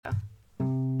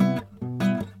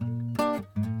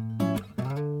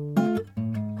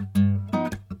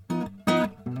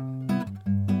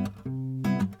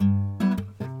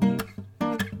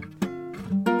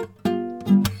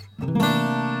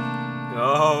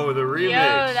Yo, the remix. Yo,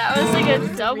 that was like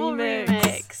a double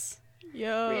remix.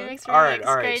 Yo. Remix. All right.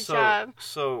 Great job.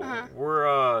 So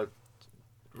we're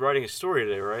writing a story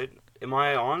today, right? Am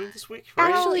I on this week?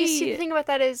 Right? Actually, you see, the thing about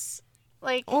that is,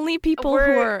 like, only people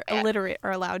who are illiterate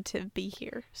are allowed to be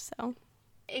here. So.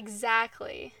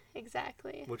 Exactly.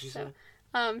 What'd you say?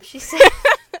 She said.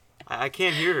 I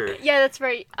can't hear her. Yeah, that's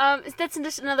right. That's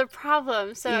just another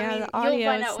problem. So Yeah, I mean, the audio you'll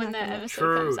find is out when not the gonna-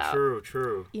 episode comes out.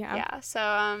 True. Yeah. Yeah.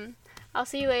 So I'll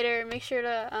see you later. Make sure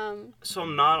to So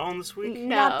I'm not on this week?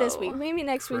 No. Not this week. Maybe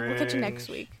next week. We'll catch you next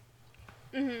Cringe.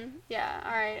 week. Yeah.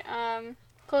 All right.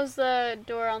 Close the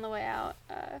door on the way out.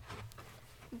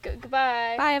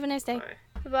 Goodbye. Bye. Have a nice day.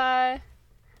 Bye. Bye.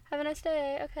 Have a nice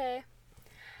day. Okay.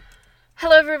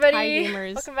 Hello, everybody. Hi,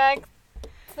 gamers. Welcome back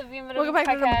to the BMW Welcome back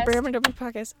podcast. to the BMW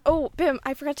podcast. Oh, Bim,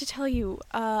 I forgot to tell you.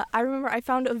 I remember I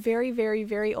found a very, very,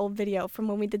 very old video from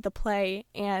when we did the play,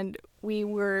 and we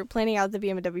were planning out the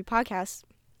BMW podcast.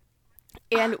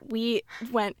 And we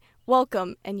went,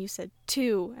 welcome, and you said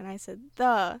to, and I said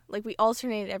the. Like, we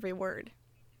alternated every word.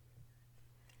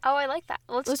 Oh, I like that.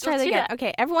 Let's try that do again. that.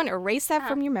 Okay, everyone erase that Uh-huh.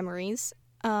 from your memories.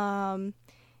 And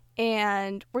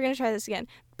we're going to try this again.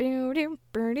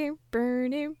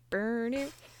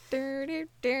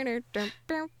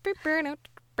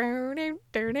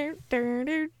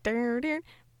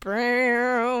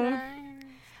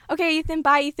 Okay, Ethan,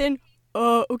 bye, Ethan.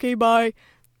 Okay, bye.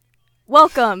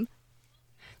 Welcome.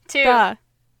 To The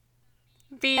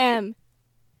B M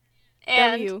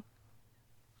and W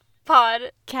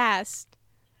pod. cast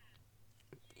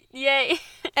Yay.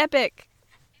 epic.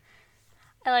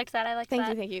 I liked that.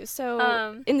 Thank you.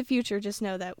 So in the future, just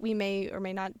know that we may or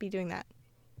may not be doing that.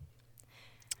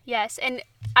 Yes, and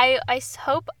I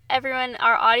hope everyone,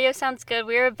 our audio sounds good.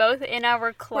 We are both in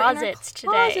our closets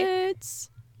today. Closets.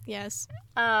 Yes.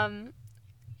 And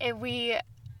we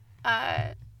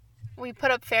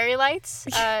put up fairy lights.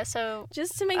 So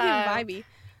Just to make it vibey.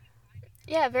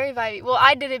 yeah, very vibey. Well,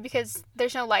 I did it because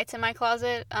there's no lights in my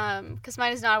closet. Because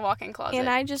mine is not a walk-in closet. And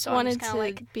I just so I'm wanted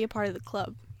kinda to be a part of the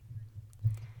club.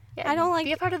 yeah, I don't like-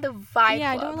 be a part of the vibe.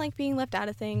 Yeah, I club. don't like being left out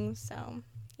of things, so,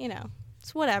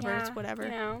 it's whatever, Yeah, it's whatever.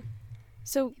 You know,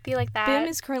 So, be like that. Bim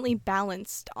is currently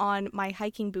balanced on my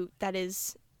hiking boot that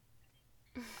is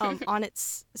on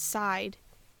its side.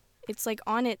 It's like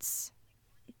on its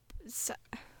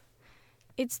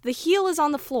the heel is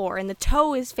on the floor and the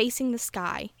toe is facing the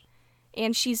sky.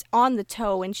 And she's on the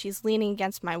toe and she's leaning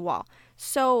against my wall.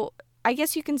 So, I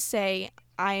guess you can say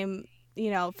I'm,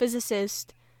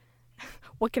 physicist.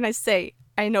 What can I say?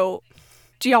 I know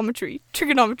geometry,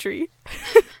 trigonometry,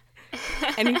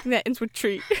 anything that ends with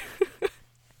tree.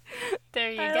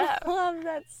 there you go. I love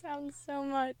that sound so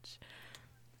much.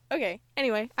 Okay,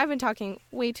 anyway, I've been talking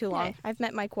way too long. Okay. I've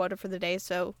met my quota for the day,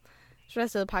 so the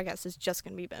rest of the podcast is just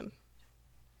going to be Bim.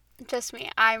 Just me.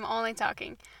 I'm only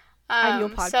talking. Ideal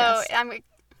podcast.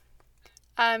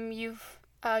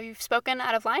 So you've spoken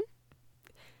out of line.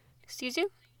 Excuse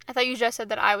you. I thought you just said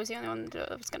that I was the only one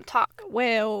that was going to talk.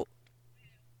 Well,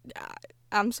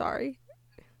 I'm sorry.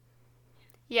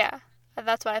 Yeah,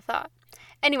 that's what I thought.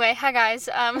 Anyway, hi guys.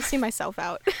 I'll see myself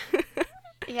out.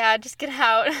 Yeah, just get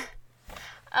out.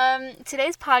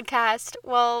 Today's podcast.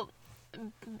 Well,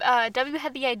 W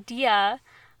had the idea.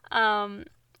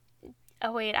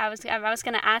 Oh wait, I was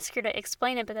gonna ask her to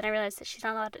explain it, but then I realized that she's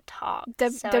not allowed to talk. So I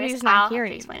guess W's I'll not have here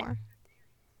to explain it. anymore.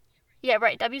 Yeah,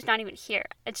 right. W's not even here.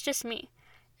 It's just me.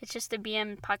 It's just the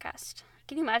BM podcast.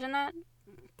 Can you imagine that?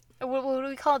 What do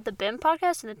we call it? The BIM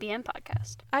podcast or the BM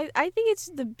podcast? I think it's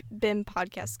the BIM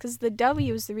podcast, because the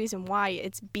W is the reason why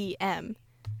it's BM.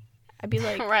 I'd be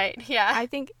like, Right. Yeah. I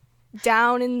think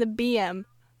down in the BM,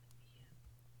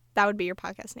 that would be your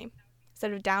podcast name.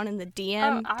 Instead of down in the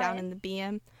DM, all down right. in the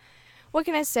BM. What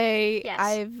can I say? Yes.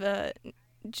 I've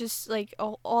just like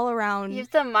all around. You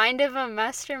have the mind of a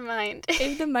mastermind. I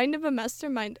have the mind of a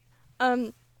mastermind.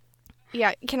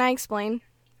 Yeah, can I explain?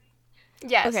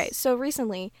 Yes. Okay, so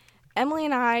recently, Emily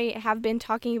and I have been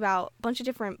talking about a bunch of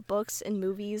different books and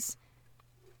movies.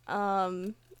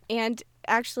 And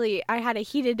actually, I had a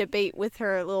heated debate with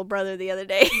her little brother the other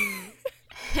day.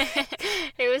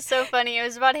 It was so funny. It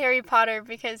was about Harry Potter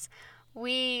because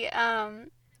we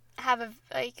have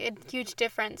a huge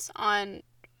difference on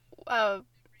the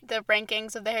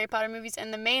rankings of the Harry Potter movies,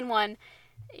 and the main one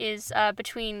is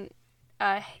between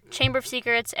Chamber of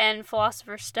Secrets and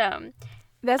Philosopher's Stone.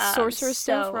 That's Sorcerer's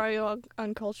Stone so- for all you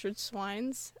uncultured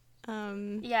swines.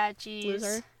 Yeah, geez.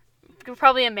 Loser. You're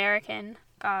probably American.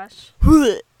 Gosh.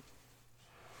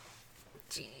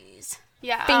 Jeez.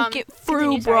 Yeah. Think it through,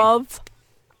 continue, sorry. bruv.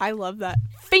 I love that.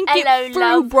 Think Hello, it through,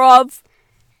 love. bruv.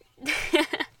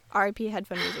 R.I.P.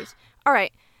 headphone users. All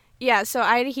right. Yeah, so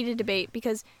I had a heated debate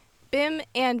because Bim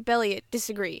and Belliot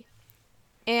disagree.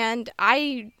 And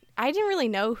I didn't really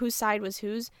know whose side was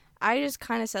whose. I just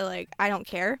kind of said, like, I don't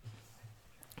care.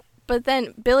 But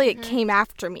then Belliot came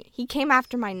after me. He came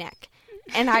after my neck.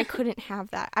 And I couldn't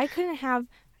have that. I couldn't have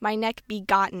my neck be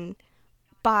gotten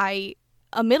by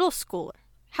a middle schooler.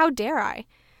 How dare I?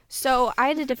 So I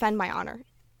had to defend my honor.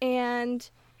 And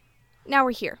now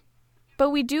we're here. But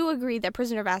we do agree that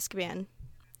Prisoner of Azkaban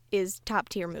is top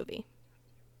tier movie.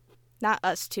 Not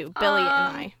us two, Belliot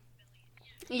and I.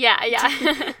 Yeah.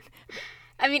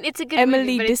 I mean, it's a good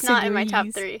movie, but it's not in my top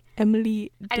 3.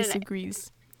 Emily disagrees.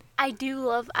 I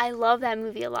love that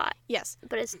movie a lot. Yes.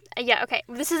 But it's, yeah, okay.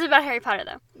 This is about Harry Potter,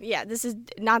 though. Yeah, this is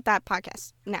not that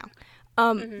podcast now.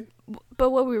 But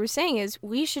what we were saying is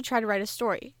we should try to write a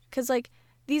story. Because, like,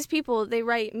 these people, they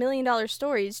write $1 million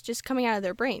stories just coming out of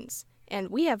their brains. And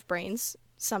we have brains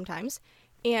sometimes.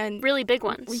 And really big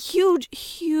ones.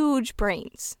 Huge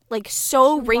brains. Like,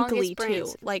 so Humongous wrinkly,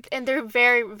 brains. too. Like, and they're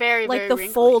very, very, like very the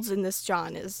wrinkly. folds in this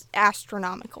John is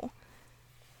astronomical.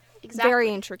 Exactly. Very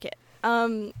intricate.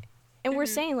 And we're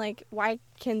saying, like, why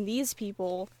can these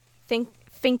people think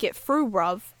it through,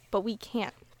 bruv, but we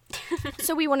can't?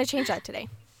 So we want to change that today.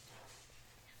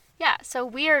 Yeah, so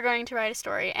we are going to write a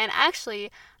story. And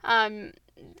actually,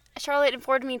 Charlotte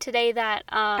informed me today that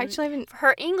Actually, I haven't... for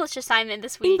her English assignment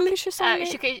this week, English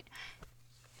assignment?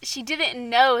 She didn't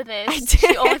know this. I did.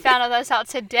 She only found this out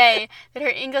today, that her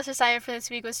English assignment for this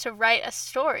week was to write a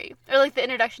story. Or, like, the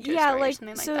introduction to a story or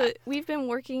something like so that. we've been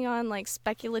working on, like,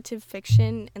 speculative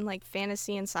fiction and, like,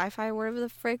 fantasy and sci-fi, whatever the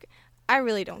frick. I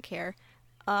really don't care.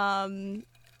 I'd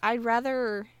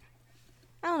rather,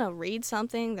 I don't know, read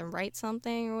something than write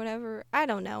something or whatever. I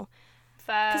don't know.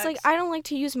 Because, like, I don't like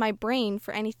to use my brain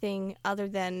for anything other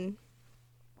than...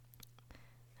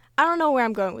 I don't know where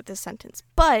I'm going with this sentence,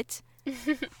 but...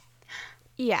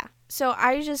 yeah. So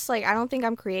I just, like, I don't think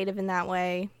I'm creative in that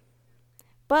way.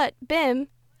 But Bim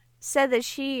said that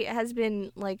she has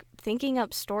been, like, thinking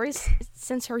up stories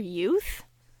since her youth.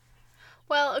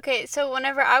 Well, okay, so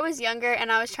whenever I was younger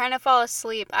and I was trying to fall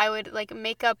asleep, I would, like,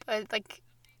 make up,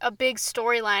 a big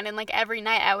storyline, and, like, every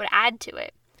night I would add to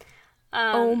it.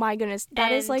 Oh my goodness.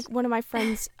 That is like one of my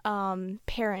friends,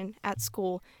 Perrin at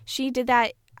school. She did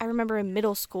that, I remember, in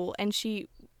middle school, and she,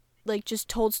 like, just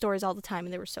told stories all the time,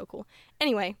 and they were so cool.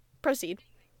 Anyway, proceed.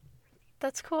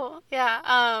 That's cool.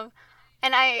 Yeah.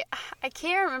 And I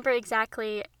can't remember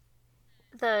exactly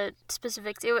the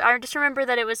specifics. I just remember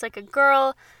that it was, like, a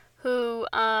girl who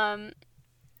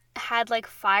had, like,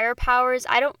 fire powers.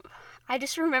 I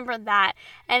just remember that.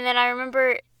 And then I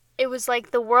remember it was, like,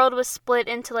 the world was split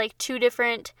into, like, 2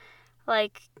 different,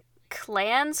 like,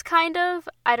 clans, kind of.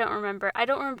 I don't remember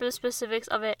the specifics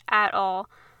of it at all.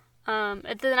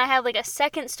 And then I had, like, a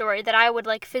second story that I would,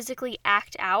 like, physically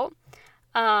act out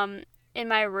in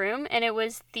my room, and it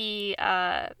was the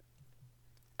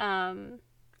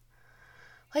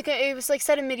like, it was, like,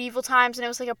 set in medieval times, and it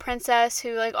was, like, a princess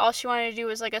who, like, all she wanted to do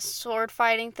was, like, a sword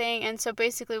fighting thing. And so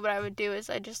basically what I would do is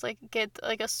I'd just, like, get,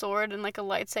 like, a sword and, like, a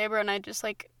lightsaber, and I'd just,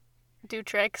 like, do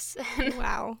tricks.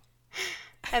 Wow.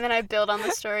 And then I build on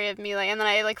the story of me, like, and then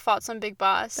I, like, fought some big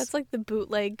boss. That's like the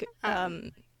bootleg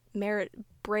Merit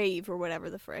Brave or whatever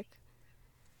the frick.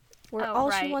 Where all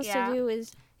she wants to do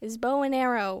is bow and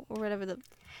arrow or whatever the...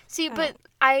 See, but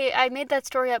I made that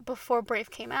story up before Brave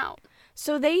came out.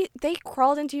 So they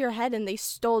crawled into your head and they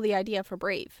stole the idea for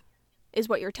Brave, is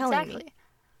what you're telling me.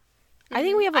 Mm-hmm. I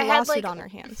think we have a lawsuit on our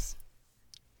hands.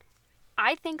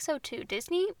 I think so too.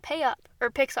 Disney, pay up. Or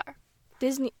Pixar.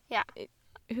 Disney. Yeah.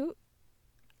 Who?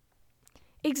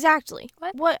 Exactly.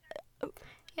 What?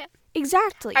 Yeah.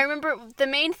 Exactly. I remember the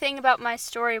main thing about my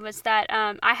story was that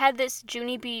I had this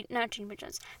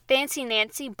Fancy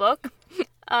Nancy book.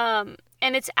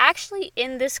 And it's actually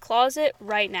in this closet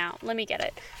right now. Let me get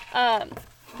it.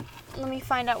 Let me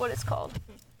find out what it's called.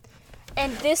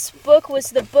 And this book was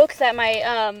the book that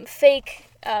my fake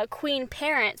queen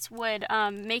parents would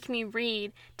make me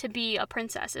read to be a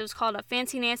princess. It was called A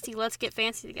Fancy Nancy, Let's Get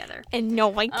Fancy Together. And no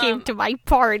one came to my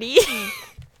party.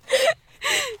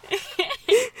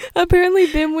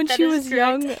 Apparently, Bim, when she was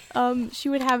young, she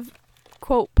would have,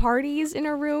 quote, parties in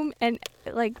her room and,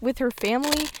 like, with her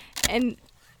family, and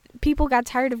people got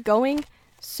tired of going,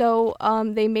 so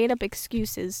they made up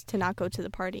excuses to not go to the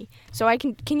party. So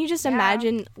can you just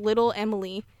imagine little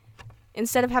Emily,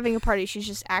 instead of having a party, she's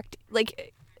just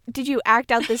did you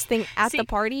act out this thing at the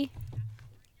party?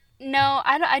 No,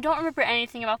 I don't remember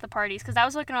anything about the parties, because I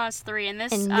was looking when I was 3, and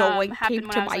this no one happened came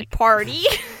when to I was my like, party.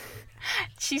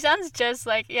 She sounds just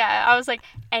like, I was like,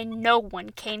 and no one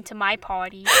came to my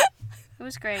party. It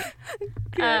was great.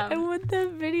 Good. I want that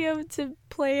video to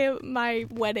play at my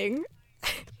wedding.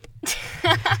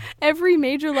 Every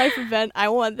major life event, I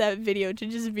want that video to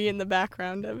just be in the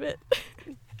background of it.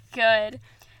 Good.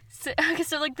 So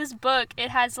like this book, it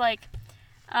has like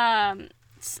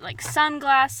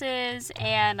sunglasses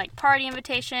and like party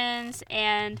invitations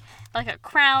and like a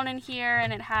crown in here,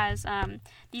 and it has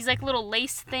these like little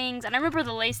lace things. And I remember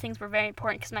the lace things were very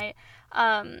important because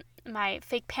my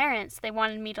fake parents, they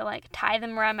wanted me to like tie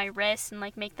them around my wrists and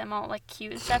like make them all like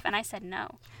cute and stuff, and I said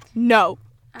no. No.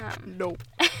 Nope.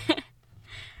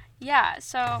 Yeah,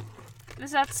 so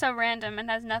that's so random and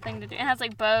has nothing to do. It has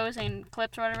like bows and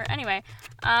clips or whatever. Anyway,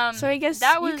 so I guess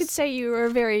you could say you were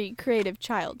a very creative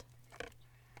child.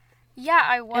 Yeah,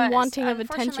 I was. And wanting of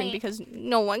attention because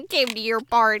no one came to your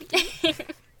party.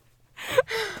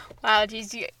 Wow,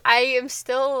 geez, I am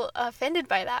still offended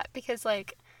by that because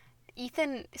like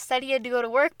Ethan said he had to go to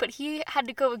work, but he had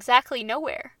to go exactly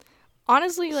nowhere.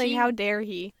 Honestly, like how dare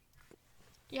he?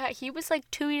 Yeah, he was like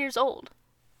 2 years old.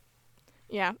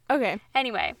 Yeah, okay.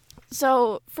 Anyway.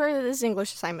 So, for this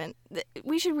English assignment,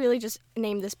 we should really just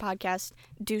name this podcast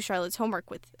Do Charlotte's Homework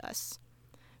with Us.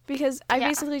 Because I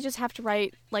basically just have to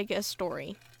write, like, a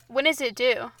story. When is it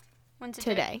due? When's it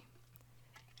today.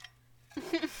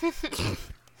 Due?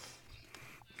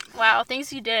 Wow,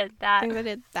 things you did. Things I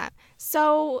did that.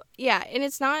 So, yeah, and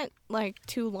it's not, like,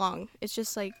 too long. It's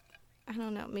just, like, I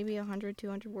don't know, maybe 100,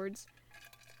 200 words.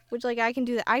 Which, like, I can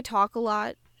do that. I talk a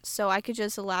lot. So I could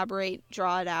just elaborate,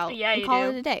 draw it out, and call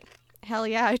it a day. Hell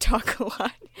yeah, I talk a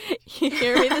lot. You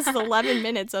hear me? This is 11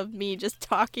 minutes of me just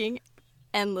talking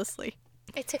endlessly.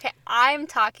 It's okay. I'm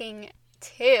talking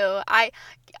too. I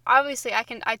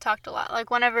talked a lot.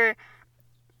 Like whenever,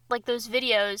 like those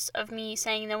videos of me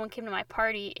saying no one came to my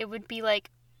party, it would be like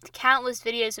countless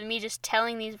videos of me just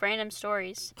telling these random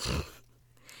stories.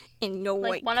 And no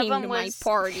one came to my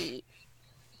party.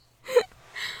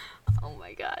 Oh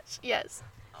my gosh, yes.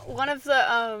 One of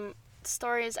the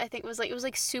stories I think was like, it was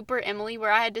like Super Emily where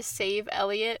I had to save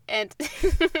Elliot and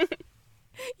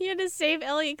you had to save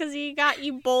Elliot because he got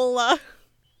Ebola.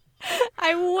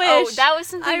 I wish. Oh, that was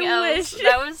something else.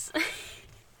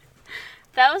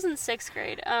 That was in 6th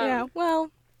grade. Yeah,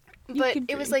 well, but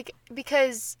it was like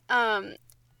because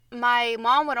my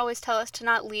mom would always tell us to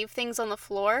not leave things on the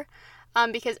floor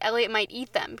because Elliot might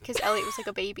eat them because Elliot was like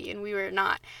a baby and we were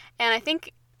not. And I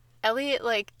think Elliot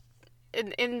like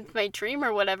in my dream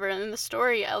or whatever, in the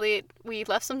story, Elliot, we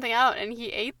left something out and he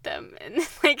ate them, and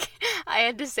like I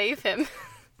had to save him.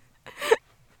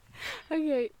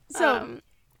 Okay, so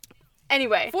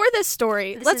anyway, for this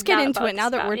story, let's get into it now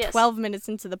that we're 12 minutes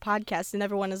into the podcast and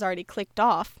everyone has already clicked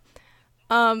off.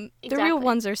 The real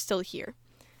ones are still here.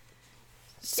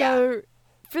 So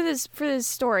for this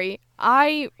story,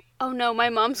 oh no, my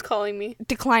mom's calling me.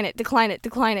 Decline it. Decline it?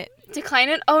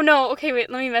 Oh no, okay, wait,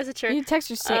 let me message her. You text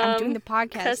her, say, I'm doing the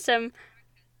podcast. Custom,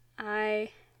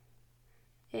 I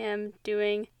am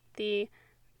doing the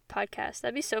podcast.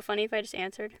 That'd be so funny if I just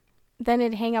answered. Then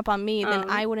it'd hang up on me, then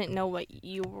I wouldn't know what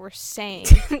you were saying.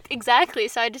 Exactly,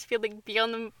 so I'd just feel like be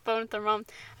on the phone with her mom.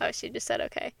 Oh, she just said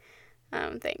okay.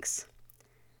 Thanks.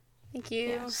 Thank you.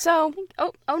 Yeah. So.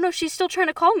 Oh no, she's still trying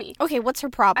to call me. Okay, what's her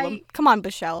problem? Come on,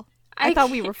 Michelle. I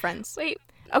thought we were friends. Wait.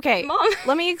 Okay, Mom.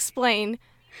 Let me explain.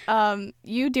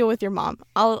 You deal with your mom.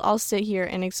 I'll sit here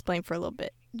and explain for a little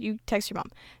bit. You text your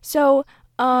mom. So,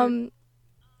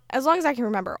 as long as I can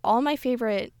remember, all my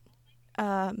favorite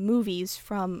movies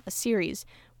from a series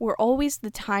were always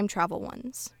the time travel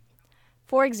ones.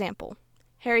 For example,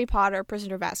 Harry Potter,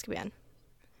 Prisoner of Azkaban.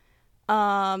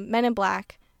 Men in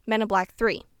Black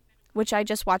 3, which I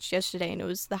just watched yesterday, and it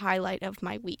was the highlight of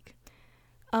my week.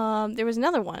 There was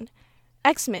another one,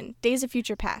 X-Men, Days of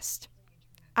Future Past.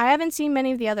 I haven't seen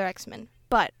many of the other X-Men,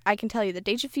 but I can tell you that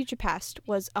Days of Future Past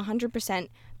was 100%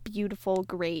 beautiful,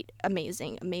 great,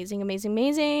 amazing. Great.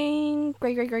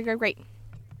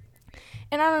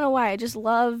 And I don't know why, I just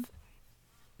love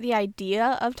the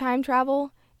idea of time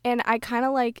travel, and I kind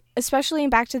of like, especially in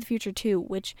Back to the Future 2,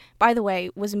 which, by the way,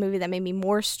 was a movie that made me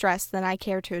more stressed than I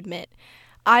care to admit.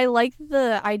 I like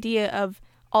the idea of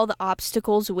all the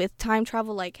obstacles with time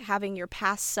travel, like having your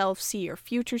past self see your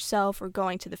future self, or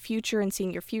going to the future and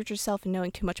seeing your future self and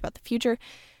knowing too much about the future.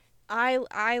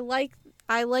 I like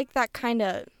that kind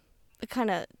of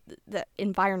the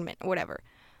environment or whatever.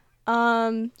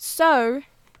 So,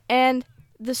 and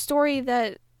the story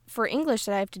that for English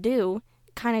that I have to do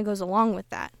kind of goes along with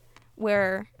that,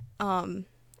 where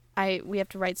we have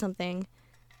to write something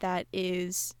that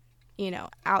is,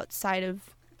 outside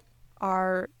of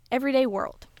our everyday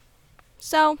world.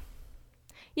 So,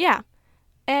 yeah,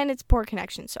 and it's poor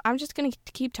connection, so I'm just going to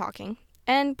keep talking,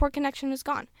 and poor connection is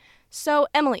gone. So,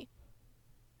 Emily.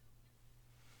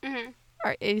 Mm-hmm.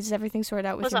 Is everything sorted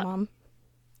out with What's your up? mom?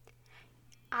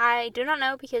 I do not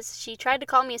know because she tried to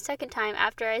call me a second time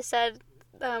after I said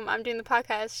I'm doing the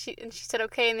podcast. She said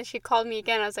okay, and then she called me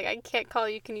again. I was like, I can't call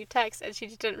you. Can you text? And she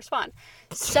just didn't respond.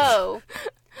 So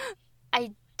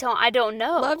I don't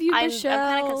know. Love you, I'm Michelle.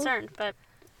 kind of concerned, but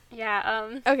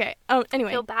yeah. Okay. I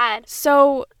Anyway. feel bad.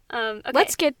 So Okay.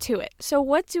 let's get to it. So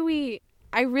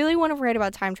I really want to write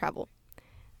about time travel.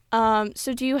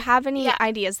 So do you have any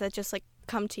ideas that just like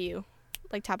come to you,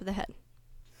 like top of the head?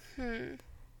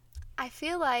 I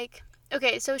feel like,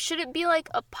 okay, so should it be like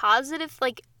a positive,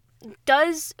 like,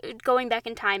 does going back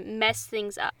in time mess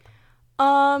things up?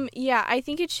 Yeah, I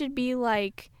think it should be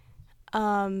like,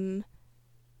 the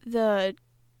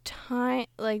time,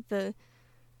 like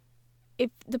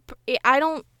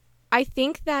I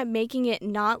think that making it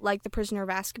not like the Prisoner of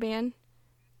Azkaban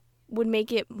would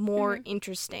make it more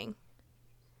interesting.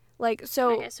 Like,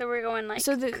 so. Okay, so we're going like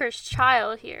the Cursed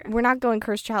Child here. We're not going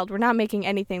Cursed Child. We're not making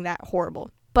anything that horrible.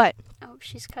 But. Oh,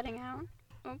 she's cutting out.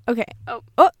 Oh. Okay. Oh.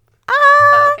 Oh.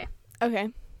 Oh, okay. Okay.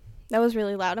 That was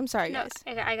really loud. I'm sorry, No, guys.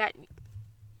 I got.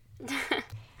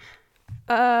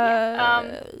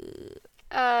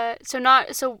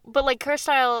 But like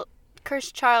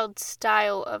Cursed Child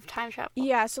style of time travel.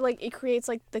 Yeah, so like it creates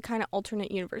like the kind of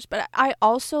alternate universe. But I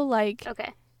also like.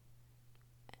 Okay.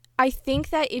 I think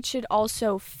that it should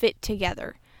also fit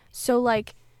together. So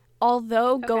like,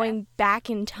 although going back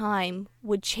in time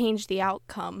would change the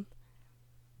outcome,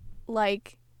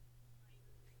 like,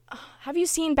 have you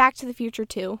seen Back to the Future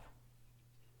 2?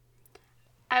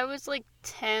 I was like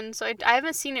 10, so I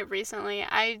haven't seen it recently.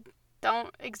 I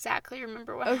don't exactly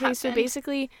remember what happened. Okay, so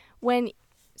basically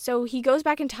so he goes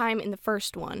back in time in the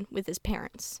first one with his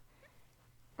parents.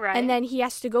 Right. And then he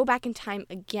has to go back in time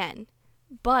again.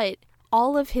 But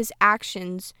all of his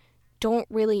actions don't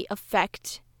really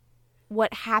affect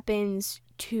what happens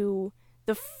to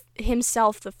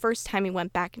himself the first time he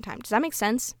went back in time. Does that make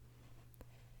sense?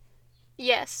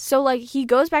 Yes. So, like, he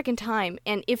goes back in time,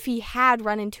 and if he had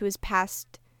run into his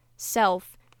past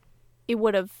self, it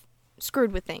would have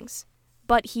screwed with things.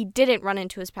 But he didn't run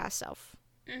into his past self.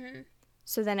 Mm-hmm.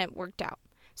 So then it worked out.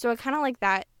 So I kind of like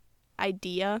that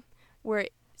idea where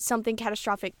something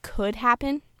catastrophic could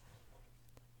happen.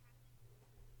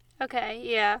 Okay,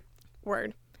 yeah.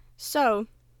 Word. So,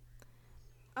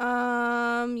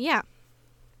 yeah.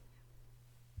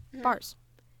 Bars.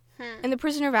 And the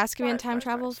Prisoner of Azkaban time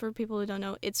travels, for people who don't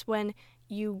know, it's when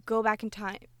you go back in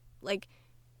time, like,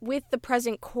 with the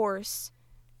present course,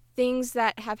 things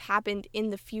that have happened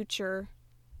in the future.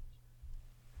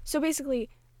 So basically,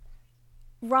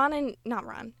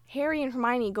 Harry and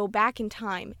Hermione go back in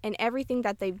time, and everything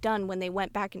that they've done when they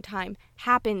went back in time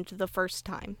happened the first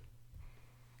time.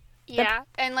 Yeah,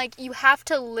 and, like, you have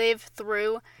to live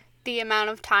through the amount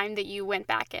of time that you went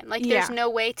back in. Like, there's no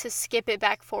way to skip it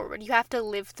back forward. You have to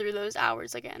live through those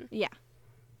hours again. Yeah.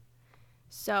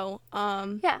 So,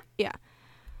 Yeah.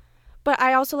 But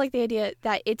I also like the idea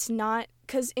that it's not,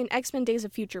 because in X-Men Days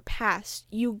of Future Past,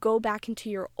 you go back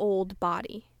into your old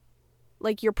body.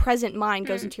 Like, your present mind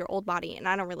goes into your old body, and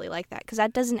I don't really like that, because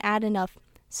that doesn't add enough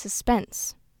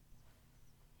suspense.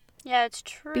 Yeah, it's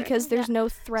true. Because there's no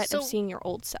threat of So- seeing your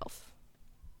old self.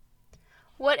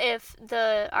 What if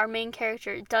our main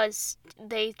character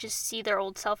they just see their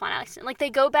old self on accident? Like, they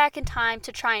go back in time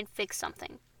to try and fix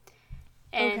something.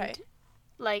 And,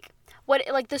 like,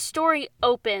 the story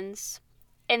opens,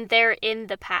 and they're in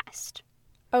the past.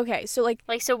 Okay, so, like,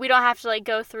 So we don't have to, like,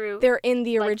 go through... they're in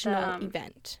the like, original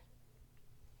event.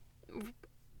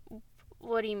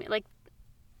 What do you mean? Like...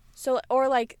 So, or,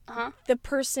 like, Uh-huh. the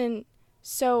person...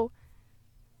 So,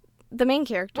 the main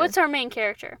character... What's our main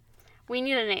character? We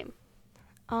need a name.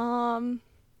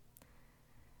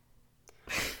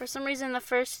 For some reason, the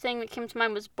first thing that came to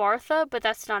mind was Bartha, but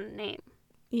that's not a name.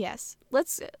 Yes.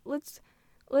 Let's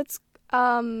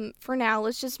for now,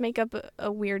 let's just make up a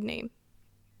weird name.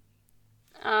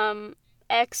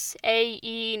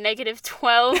 XAE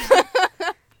 -12.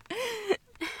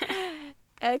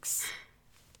 X.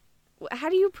 How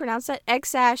do you pronounce that?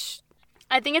 X-ash.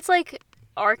 I think it's like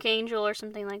Archangel or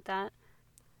something like that.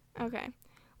 Okay.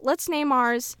 Let's name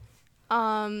ours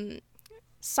sine,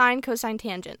 cosine,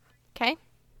 tangent. Okay?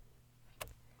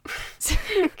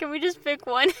 Can we just pick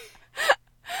one?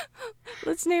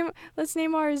 Let's name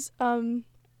ours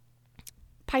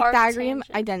Pythagorean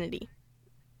Arctangent. identity.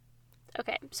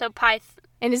 Okay, so Pyth.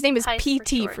 And his name is Pyth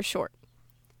PT for for short.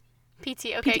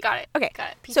 PT. Okay, PT. got it. Okay.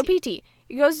 Got it. PT. So PT.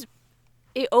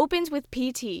 It opens with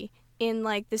PT in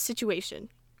like this situation.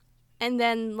 And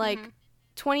then like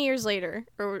 20 years later,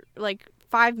 or like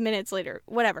 5 minutes later,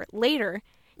 whatever, later,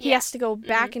 he has to go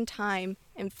back in time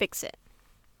and fix it.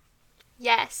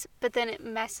 Yes, but then it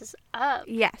messes up.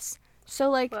 Yes. So,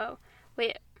 like... Whoa.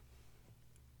 Wait.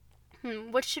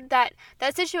 What should that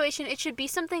situation, it should be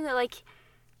something that, like,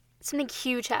 something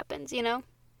huge happens, you know?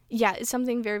 Yeah, it's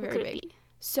something very, very big.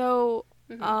 So,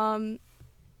 I'm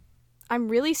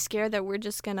really scared that we're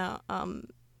just gonna,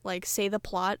 like, say the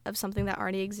plot of something that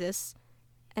already exists,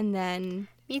 and then...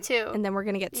 Me too. And then we're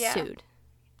gonna get sued.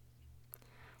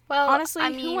 Well, honestly, I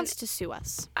mean, who wants to sue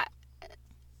us?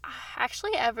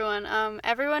 Actually, everyone.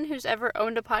 Everyone who's ever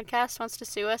owned a podcast wants to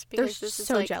sue us because They're this is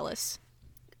so like, jealous.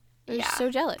 They're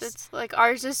so jealous. It's like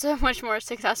ours is so much more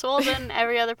successful than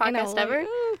every other podcast ever.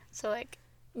 So like,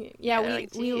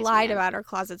 we lied about our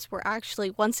closets. We're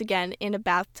actually once again in a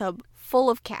bathtub full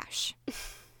of cash.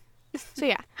 So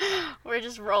yeah, we're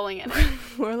just rolling in it.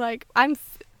 We're like,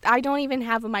 I don't even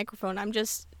have a microphone. I'm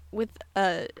just with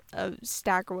a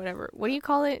stack or whatever. What do you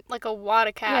call it? Like a wad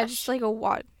of cash. Yeah, just like a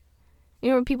wad. You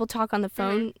know when people talk on the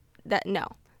phone?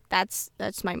 That's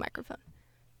my microphone.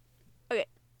 Okay.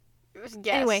 Yes.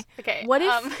 Anyway, okay. What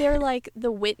if they're like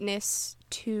the witness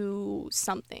to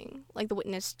something? Like the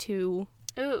witness to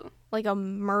like a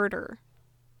murder.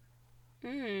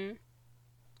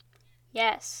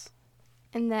 Yes.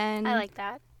 And then I like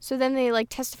that. So then they like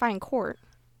testify in court.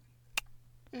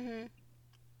 And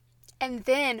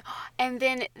then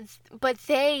but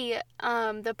they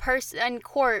the person in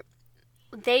court,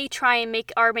 they try and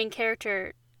make our main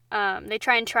character they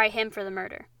try and try him for the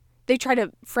murder. They try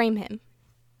to frame him.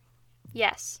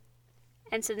 Yes.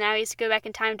 And so now he has to go back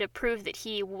in time to prove that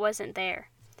he wasn't there.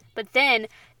 But then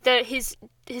his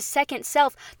second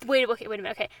self... Wait a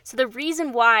minute. Okay. So the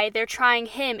reason why they're trying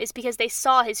him is because they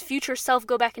saw his future self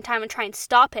go back in time and try and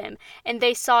stop him. And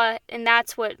they saw... And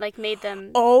that's what, like, made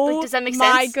them... Oh, like, does that make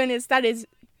sense? My goodness. That is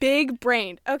big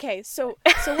brained. Okay. So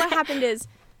what happened is...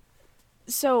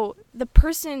 So the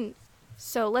person...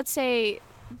 So let's say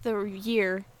the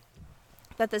year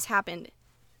that this happened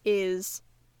is...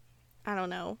 I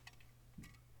don't know.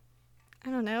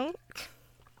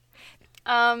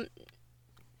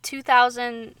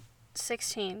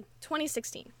 2016.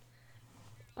 2016.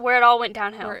 Where it all went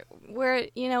downhill. Where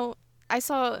you know, I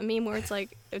saw a meme where it's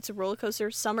like, it's a roller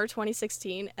coaster, summer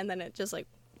 2016, and then it just like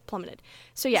plummeted.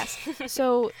 So yes.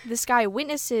 So this guy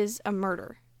witnesses a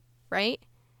murder, right?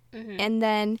 And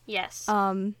then... Yes.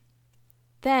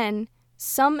 Then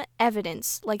some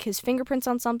evidence, like his fingerprints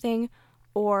on something,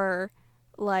 or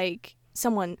like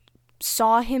someone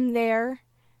saw him there,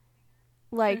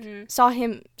 like saw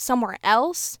him somewhere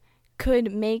else,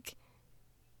 could make...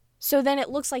 So then it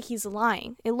looks like he's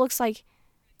lying. It looks like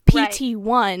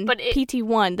PT1,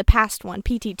 PT1, the past one,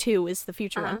 PT2 is the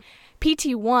future one.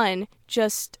 PT1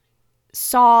 just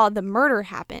saw the murder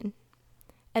happen.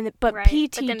 But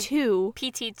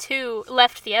PT2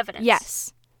 left the evidence.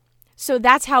 Yes. So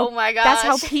that's how oh my gosh. That's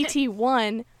how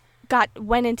PT1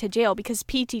 went into jail, because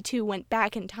PT2 went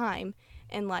back in time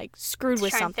and like screwed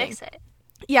with something. To fix it.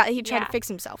 Yeah, he tried to fix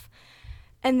himself.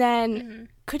 And then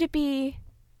could it be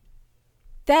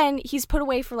then he's put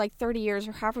away for like 30 years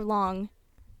or however long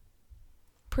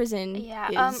prison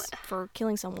is for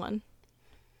killing someone.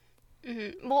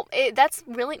 Well, that's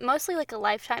really mostly like a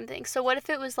lifetime thing. So what if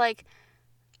it was like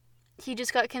he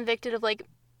just got convicted of like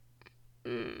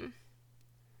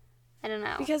I don't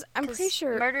know. Because I'm pretty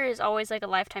sure murder is always like a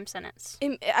lifetime sentence.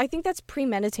 I think that's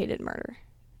premeditated murder.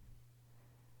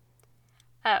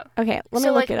 Oh. Okay, let me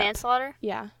look it up. So like manslaughter?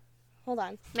 Yeah. Hold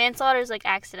on. Manslaughter is like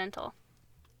accidental.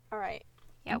 All right.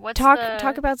 Yeah, what's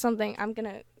talk about something. I'm going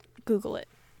to Google it.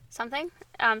 Something?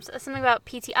 Something about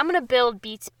PT. I'm going to build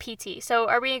PT. So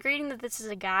are we agreeing that this is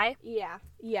a guy? Yeah.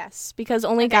 Yes, because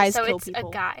only guys kill people. So it's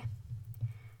a guy.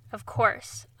 Of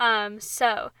course.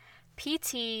 So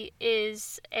PT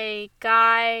is a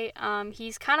guy.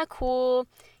 He's kind of cool.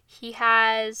 He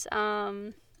has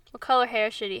what color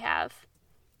hair should he have?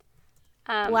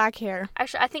 Black hair.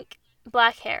 Actually, I think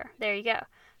black hair. There you go.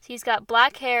 So he's got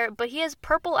black hair, but he has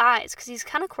purple eyes because he's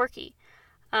kind of quirky.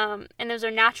 And those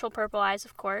are natural purple eyes,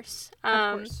 of course.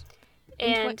 In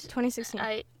 2016.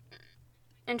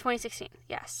 In 2016,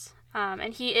 yes.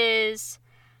 And he is,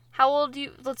 how old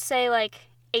let's say like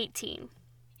 18.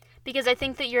 Because I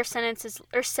think that your sentence is,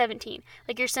 or 17.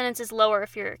 Like your sentence is lower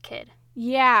if you're a kid.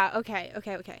 Yeah, okay.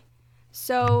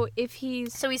 So if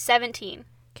he's... So he's 17.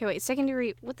 Okay, wait,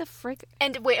 secondary, what the frick?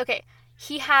 And wait, okay.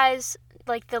 He has,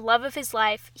 like, the love of his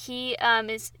life. He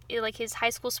is, like, his high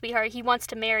school sweetheart. He wants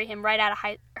to marry him right out of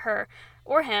her,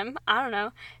 or him, I don't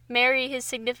know, marry his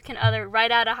significant other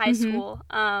right out of high school.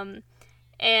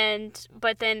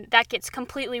 but then that gets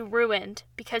completely ruined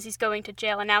because he's going to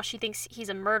jail, and now she thinks he's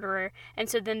a murderer, and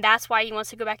so then that's why he wants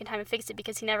to go back in time and fix it,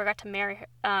 because he never got to marry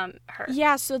her.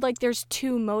 Yeah, so like there's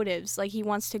two motives. Like he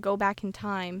wants to go back in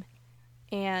time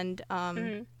and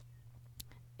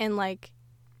and like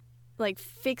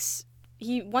fix,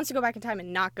 he wants to go back in time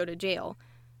and not go to jail,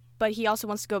 but he also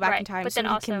wants to go back in time so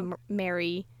he can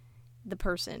marry the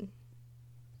person.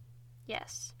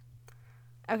 Yes.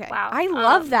 Okay. Wow. I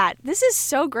love that. This is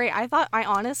so great. I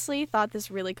honestly thought this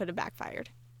really could have backfired.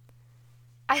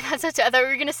 I thought we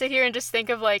were gonna sit here and just think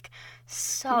of like,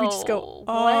 so We just go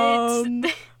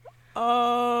what?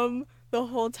 The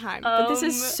whole time. But this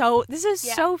is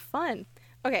so fun.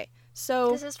 Okay,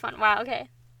 so this is fun. Wow. Okay.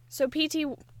 So PT.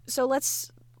 So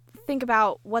let's think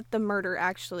about what the murder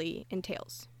actually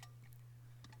entails.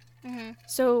 Mm-hmm.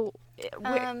 So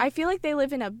I feel like they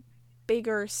live in a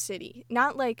bigger city,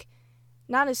 not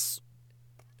as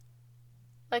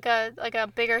like a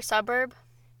bigger suburb.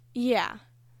 Yeah.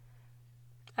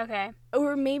 Okay.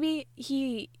 Or maybe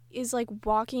he is like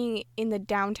walking in the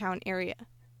downtown area,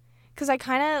 because I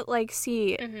kind of like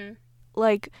see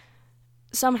like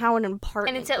somehow an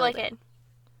apartment. And it's at building.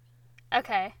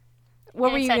 Okay.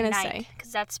 What were you gonna say?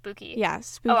 Because that's spooky. Yeah,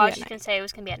 spooky. I was just gonna say it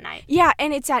was gonna be at night. Yeah,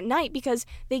 and it's at night because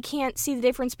they can't see the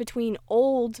difference between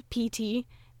old PT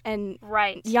and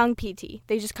young PT.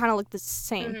 They just kind of look the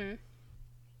same. Mm-hmm.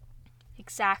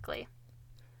 Exactly.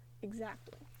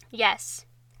 Yes.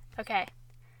 Okay.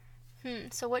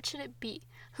 So what should it be?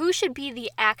 Who should be the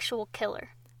actual killer?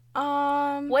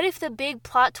 What if the big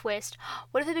plot twist?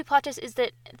 What if the big plot twist is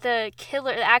that the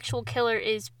actual killer,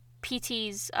 is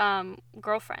PT's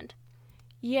girlfriend?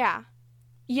 Yeah,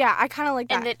 I kind of like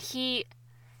that. And that he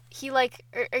like.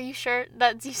 Are you sure?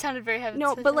 That you sounded very heavy.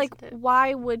 No, but like,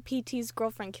 why would PT's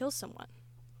girlfriend kill someone?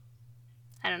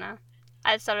 I don't know.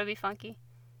 I just thought it would be funky.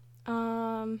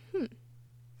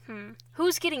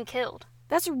 Who's getting killed?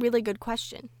 That's a really good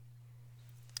question.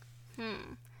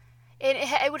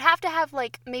 It would have to have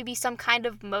like maybe some kind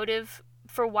of motive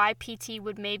for why PT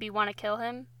would maybe want to kill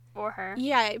him or her.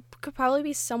 Yeah, it could probably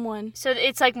be someone. So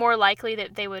it's like more likely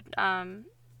that they would.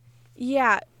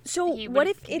 Yeah. So what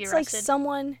if it's like arrested?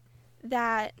 someone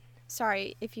that?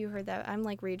 Sorry if you heard that. I'm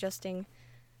like readjusting.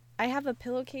 I have a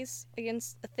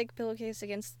thick pillowcase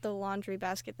against the laundry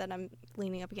basket that I'm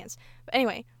leaning up against. But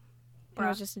anyway, I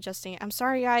was just adjusting it. I'm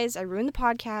sorry, guys. I ruined the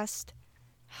podcast.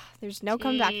 There's no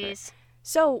comeback for it.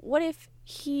 So what if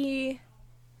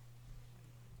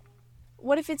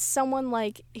it's someone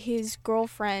like his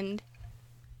girlfriend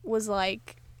was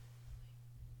like,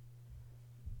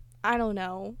 I don't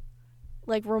know,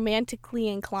 like romantically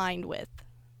inclined with.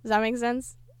 Does that make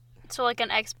sense? So like an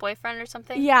ex-boyfriend or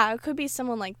something? Yeah, it could be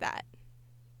someone like that.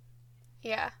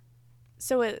 Yeah.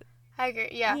 So I agree,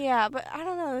 yeah. Yeah, but I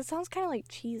don't know. It sounds kind of like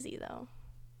cheesy though.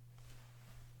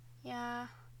 Yeah.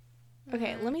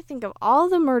 Okay, let me think of all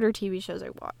the murder TV shows I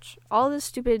watch. All the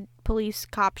stupid police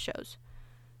cop shows.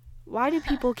 Why do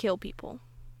people kill people?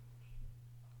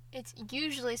 It's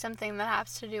usually something that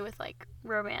has to do with like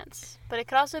romance, but it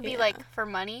could also be like for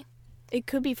money. It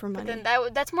could be for money. But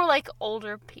then that's more like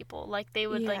older people. Like they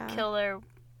would like kill their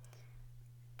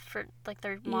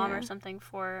mom or something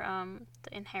for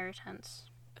the inheritance.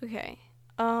 Okay.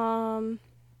 All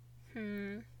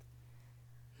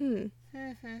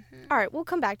right, we'll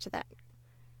come back to that.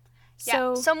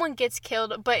 Yeah, someone gets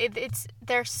killed, but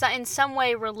they're in some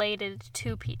way related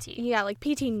to PT. Yeah, like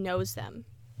PT knows them.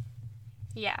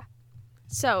 Yeah.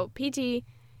 So PT,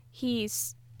 he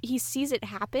sees it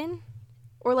happen,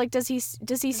 or like does he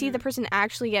see the person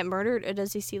actually get murdered, or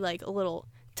does he see like a little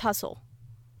tussle?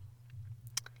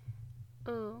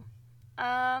 Ooh,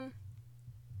 I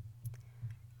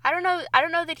don't know. I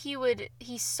don't know that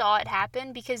he saw it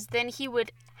happen, because then he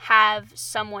would have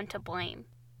someone to blame.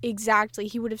 Exactly.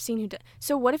 He would have seen who did.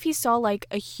 So what if he saw like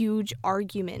a huge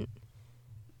argument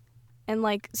and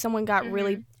like someone got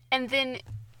really... And then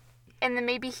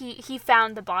maybe he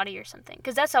found the body or something,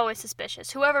 because that's always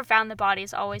suspicious. Whoever found the body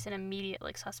is always an immediate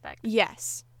like suspect.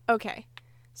 Yes. Okay.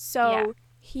 So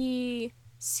he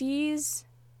sees...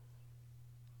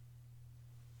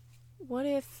 What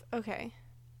if... Okay.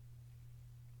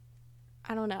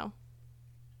 I don't know.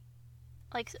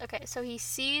 Like, okay, so he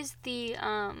sees the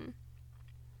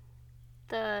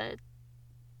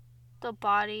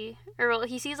body, or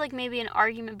he sees like maybe an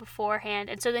argument beforehand,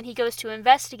 and so then he goes to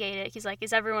investigate it. He's like,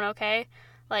 is everyone okay?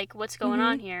 Like, what's going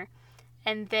on here?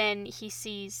 And then he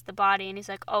sees the body, and he's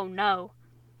like, oh no.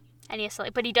 And he has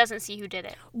to, but he doesn't see who did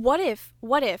it. What if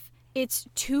it's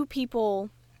two people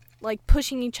like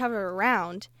pushing each other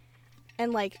around,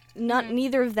 and like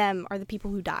neither of them are the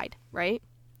people who died, right?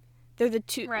 They're the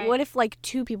two. Right. What if like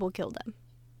two people killed them?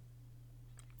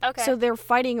 Okay. So they're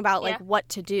fighting about like Yeah. what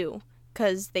to do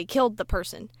because they killed the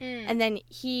person, and then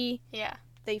yeah.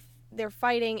 they're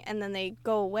fighting, and then they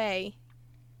go away,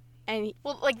 and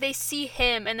Well, like they see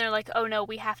him and they're like, "Oh no,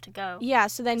 we have to go." yeah.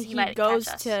 So then 'Cause he he might goes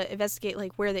catch us. to investigate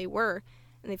like where they were,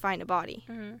 and they find a body.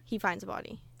 Mhm. He finds a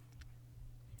body,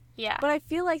 Yeah. but I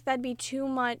feel like that'd be too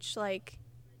much. Like,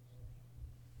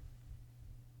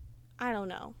 I don't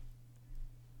know.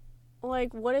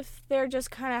 Like, what if they're just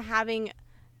kind of having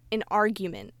an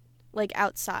argument, like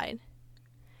outside,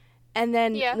 and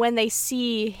then Yeah. when they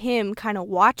see him kind of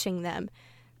watching them,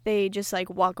 they just like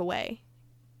walk away.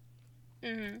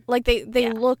 Mhm. Like they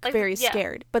Yeah. look Like, very yeah.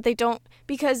 scared, but they don't,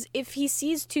 because if he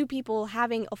sees two people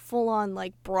having a full-on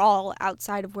like brawl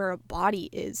outside of where a body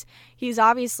is, he's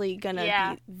obviously gonna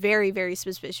Yeah. be very, very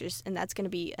suspicious, and that's gonna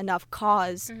be enough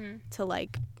cause Mhm. to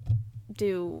like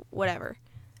do whatever.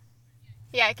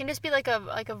 Yeah, it can just be like a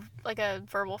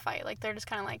verbal fight. Like they're just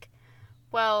kind of like,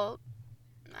 well,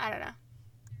 I don't know.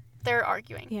 They're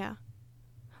arguing. Yeah.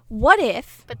 What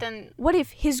if But then,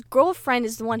 his girlfriend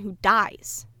is the one who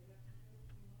dies,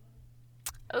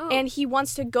 ooh, and he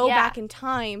wants to go Yeah. back in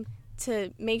time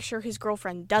to make sure his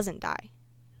girlfriend doesn't die?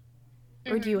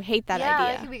 Or do you hate that yeah, idea?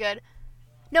 that could be good.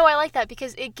 No, I like that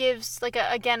because it gives like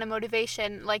a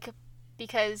motivation, like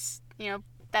because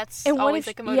that's And what always if-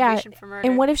 like a yeah, motivation for murder.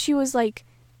 And what if she was like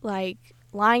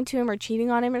lying to him or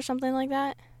cheating on him or something like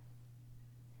that?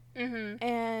 Mm-hmm.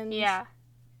 And Yeah,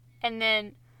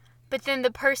 but then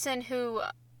the person who's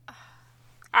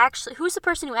the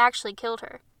person who actually killed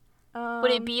her?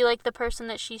 Would it be like the person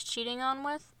that she's cheating on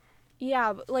with?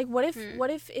 Yeah, but like what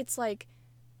if it's like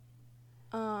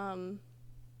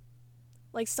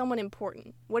someone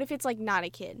important? What if it's like not a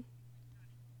kid?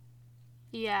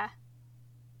 Yeah.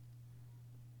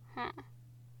 Huh.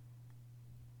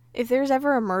 If there's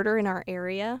ever a murder in our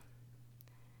area,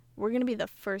 we're going to be the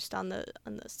first on the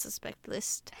suspect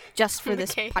list just for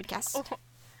this Okay. podcast.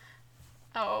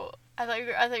 Oh, I thought you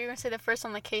were gonna say the first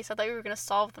on the case. I thought you were gonna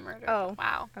solve the murder. Oh.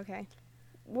 Wow. Okay.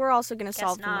 We're also going to Guess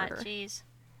solve not. the murder. Jeez.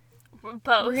 We're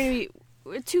both. We're going to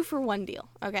be a 2-for-1 deal,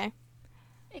 okay?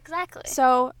 Exactly.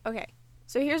 So, okay.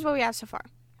 So here's what we have so far.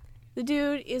 The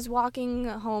dude is walking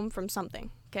home from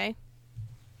something, okay?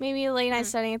 Maybe a late night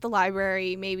setting at the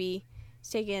library. Maybe he's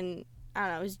taking, I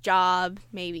don't know, his job.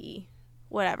 Maybe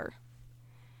whatever.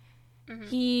 Mhm.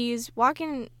 He's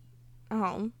walking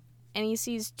home, and he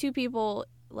sees two people,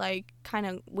 like, kind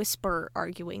of whisper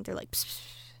arguing. They're like, pss, pss,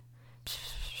 pss,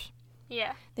 pss.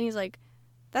 Yeah. Then he's like,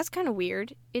 that's kind of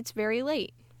weird. It's very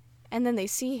late. And then they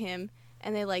see him,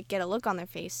 and they, like, get a look on their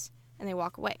face, and they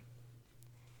walk away.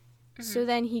 So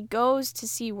then he goes to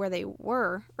see where they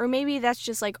were, or maybe that's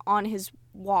just, like, on his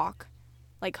walk,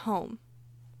 like, home.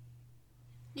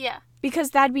 Yeah.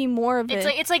 Because that'd be more of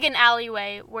It's like an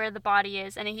alleyway where the body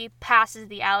is, and he passes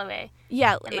the alleyway,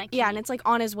 yeah, and, like, yeah, he and it's, like,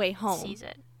 on his way home. sees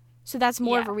it. So that's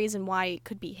more of Yeah. a reason why it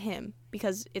could be him,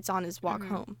 because it's on his walk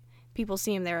home. People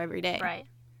see him there every day. Right.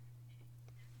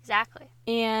 Exactly.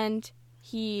 And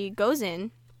he goes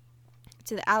in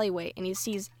to the alleyway, and he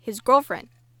sees his girlfriend.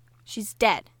 She's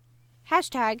dead.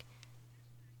 Hashtag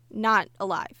not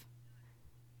alive.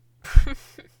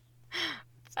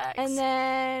 Facts. And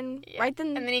then Yeah. right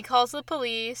then And then he calls the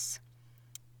police,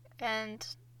 and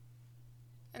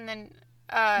then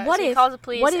what so if he calls the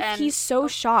police what if and he's so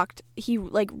shocked he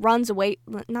like runs away,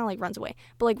 not like runs away,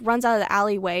 but like runs out of the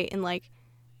alleyway and like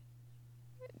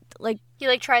he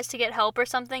like tries to get help or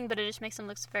something, but it just makes him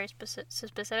look very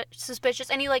suspicious,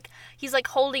 and he's like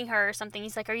holding her or something.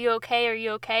 He's like, "Are you okay? Are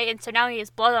you okay?" And so now he has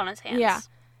blood on his hands. Yeah.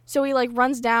 So he like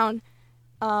runs down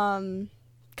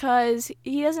cuz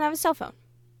he doesn't have a cell phone.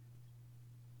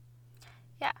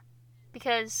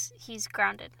 Because he's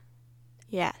grounded.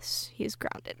 Yes, he's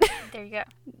grounded. There you go.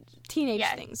 Teenage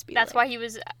Yeah, things. Be That's like. why he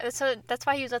was. So that's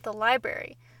why he was at the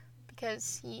library,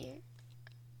 because he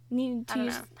Needed to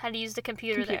use had to use the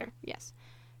computer computer. there. Yes.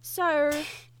 So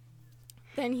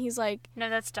then he's like, No,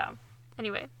 that's dumb.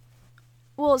 Anyway.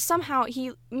 well, somehow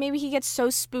he gets so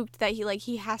spooked that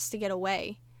he has to get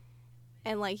away,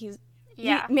 and like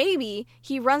Yeah. maybe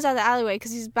he runs out of the alleyway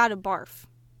because he's about to barf,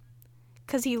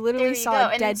 because he There literally you saw go. a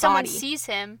And then dead someone body. sees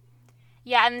him.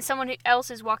 Yeah, and then someone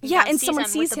else is walking Yeah, down and sees someone him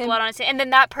sees with the him. blood on his hand, and then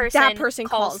that person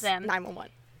calls them.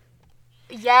 911.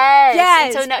 Yes.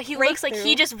 Yes, And so now he looks like breakthrough.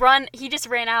 he just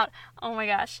ran out. Oh my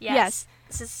gosh. Yes. Yes.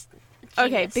 This is Okay,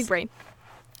 genius. big brain.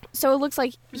 So it looks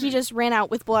like he Mhm. just ran out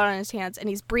with blood on his hands, and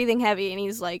he's breathing heavy, and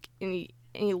he's like, and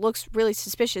he looks really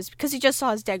suspicious because he just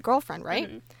saw his dead girlfriend, right?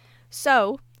 Mhm.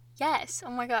 So Yes.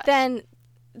 Oh my gosh. then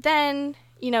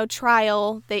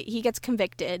trial, he gets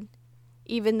convicted,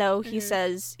 even though he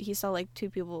says he saw like two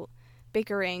people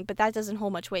bickering, but that doesn't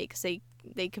hold much weight because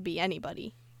they could be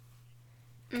anybody.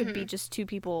 Could be just two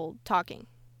people talking.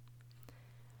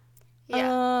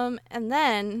 Yeah. And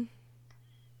then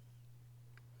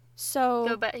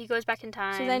He goes back in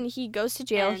time. so then he goes to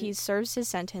jail. and- He serves his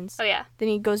sentence. Oh yeah. Then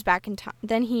he goes back in time.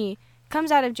 Then he comes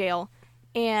out of jail,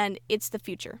 and it's the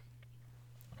future.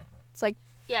 It's like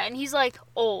Yeah, and he's like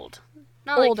old.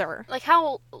 Not older. Like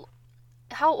how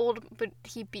old would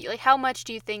he be? Like how much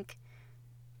do you think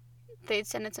they'd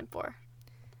sentence him for?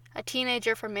 A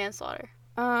teenager for manslaughter.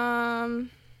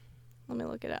 Let me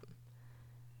look it up.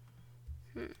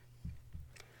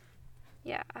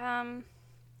 Yeah.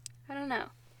 I don't know.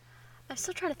 I'm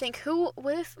still trying to think.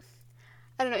 What if?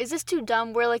 I don't know. Is this too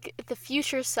dumb? Where like the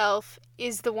future self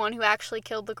is the one who actually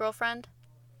killed the girlfriend?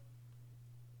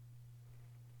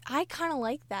 I kind of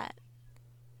like that.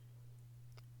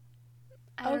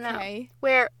 I don't know. Okay.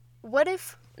 Where what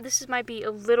if might be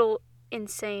a little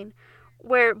insane?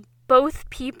 Where both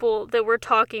people that were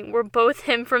talking were both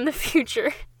him from the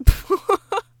future.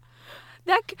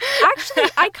 Actually,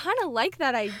 I kind of like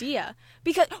that idea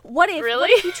because what Really?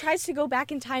 if he tries to go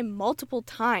back in time multiple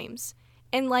times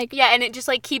and like Yeah, and it just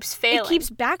like keeps failing. it keeps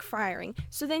backfiring.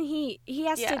 So then he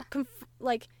has Yeah.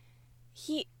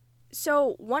 to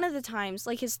so one of the times,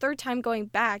 like his third time going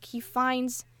back, he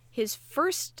finds his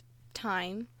first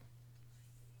time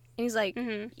and he's like,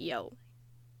 "Yo,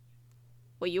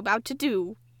 what you about to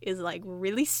do is like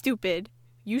really stupid.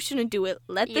 You shouldn't do it.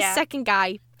 Let the Yeah. second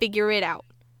guy figure it out."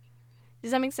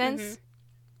 Does that make sense?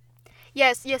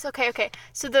 Yes, okay.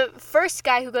 So the first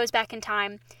guy who goes back in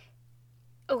time.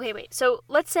 Okay, wait. So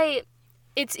let's say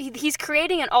he's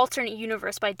creating an alternate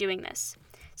universe by doing this.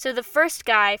 So the first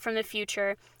guy from the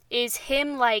future is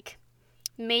him like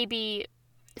maybe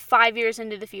 5 years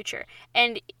into the future.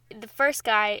 And the first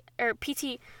guy or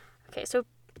PT Okay, so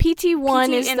PT1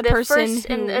 PT is in the person first,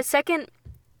 who in the second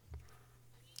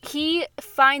he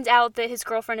finds out that his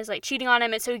girlfriend is like cheating on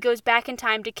him, and so he goes back in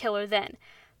time to kill her then.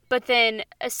 But then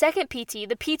a second PT,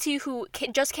 the PT who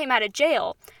just came out of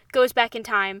jail, goes back in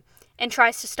time and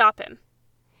tries to stop him.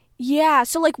 Yeah,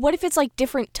 so like what if it's like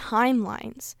different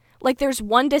timelines? Like there's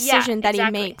one decision that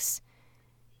exactly. he makes.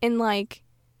 And like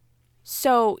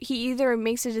so he either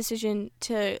makes a decision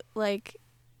to like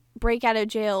break out of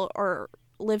jail or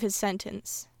live his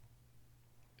sentence.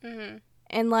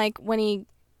 And like when he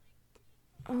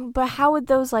but how would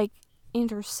those like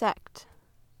intersect?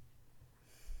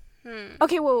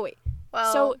 Okay, wait.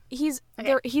 Well, So he's okay.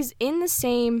 there. He's in the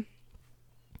same.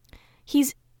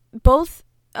 He's both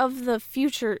of the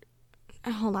future.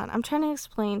 Hold on, I'm trying to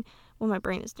explain what my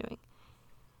brain is doing.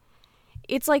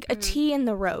 It's like a T in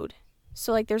the road.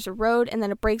 So like there's a road and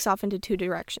then it breaks off into two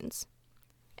directions.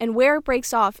 And where it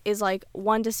breaks off is like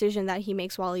one decision that he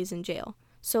makes while he's in jail.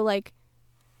 So like,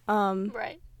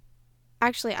 right.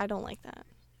 actually I don't like that.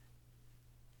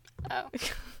 Oh.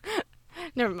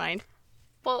 Never mind.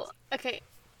 Well, okay.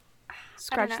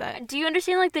 Scratch I don't know. that. Do you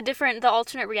understand like the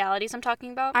alternate realities I'm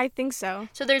talking about? I think so.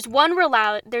 So there's one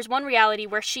reality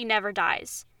where she never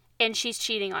dies and she's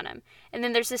cheating on him. And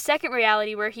then there's the second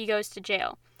reality where he goes to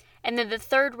jail. And then the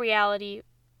third reality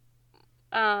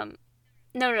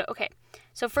okay.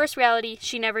 So first reality,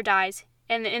 she never dies.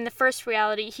 And in the first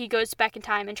reality, he goes back in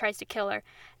time and tries to kill her.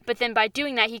 But then by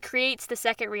doing that, he creates the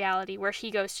second reality where he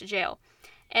goes to jail.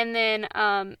 And then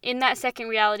in that second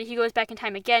reality, he goes back in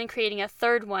time again, creating a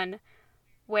third one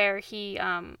where he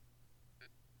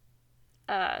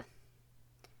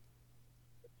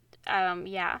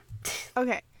yeah.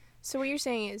 Okay. So what you're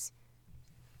saying is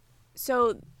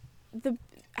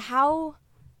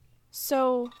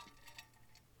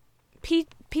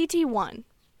PT1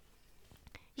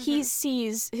 he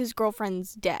sees his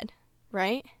girlfriend's dead,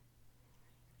 right?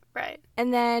 Right.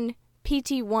 And then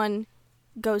PT1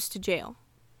 goes to jail.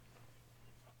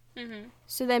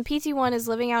 So then PT1 is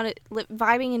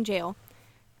vibing in jail.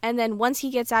 And then once he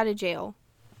gets out of jail,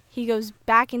 he goes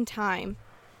back in time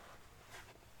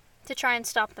To try and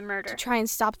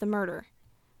stop the murder.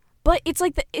 But it's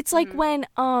like when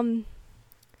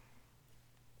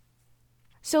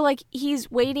so like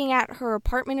he's waiting at her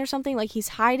apartment or something, like he's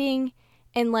hiding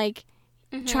and like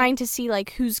trying to see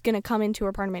like who's going to come into her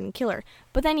apartment and kill her.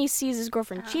 But then he sees his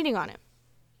girlfriend cheating on him.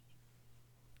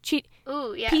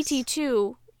 Ooh, yes.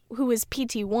 PT2, who is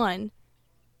PT1,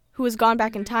 who has gone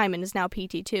back in time and is now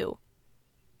PT2.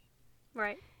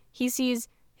 Right. He sees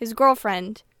his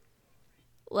girlfriend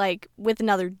like with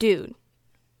another dude.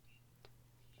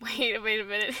 Wait a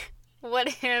minute. What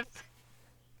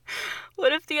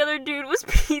if the other dude was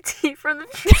PT from the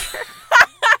future?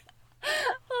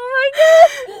 Oh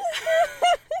my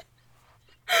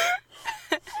god.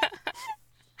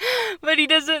 But he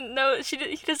doesn't know.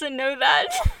 He doesn't know that.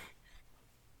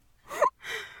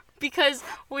 Because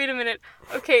wait a minute.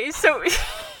 Okay, so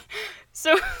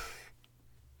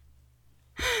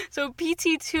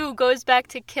PT2 goes back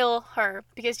to kill her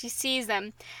because she sees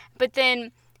them, but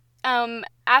then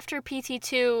after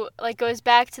PT2 like goes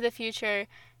back to the future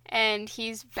and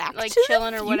he's Back like to the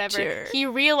chilling or whatever, future. he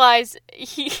realized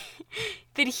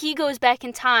that he goes back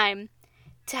in time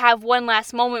to have one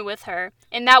last moment with her,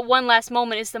 and that one last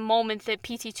moment is the moment that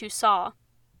PT2 saw.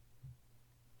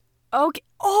 Okay.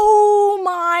 Oh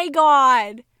my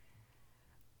god.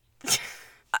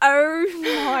 Oh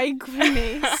my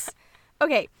goodness.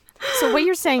 Okay. So what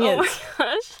you're saying Oh is. my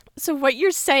gosh. So what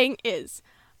you're saying is.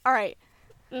 All right.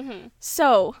 Mm-hmm.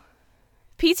 So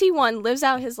PT1 lives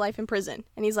out his life in prison,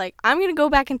 and he's like, I'm gonna go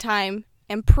back in time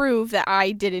and prove that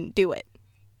I didn't do it.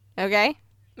 Okay.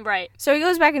 Right. So he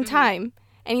goes back in time,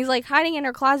 and he's like hiding in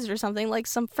her closet or something, like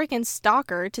some freaking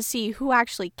stalker, to see who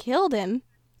actually killed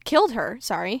her.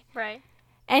 Sorry. Right.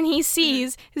 And he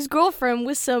sees his girlfriend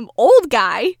with some old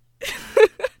guy.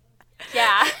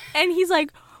 Yeah. And he's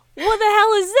like, what the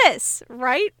hell is this?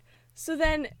 Right? So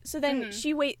then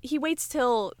he waits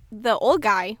till the old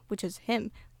guy, which is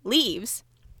him, leaves.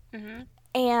 Mm-hmm.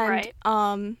 And Right.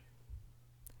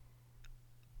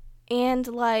 and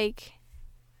like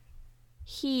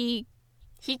he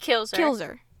kills her. kills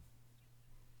her.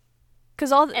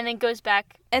 And then goes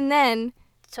back and then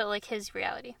to like his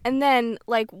reality.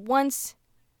 like once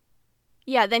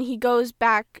then he goes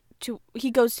to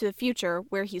the future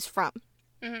where he's from.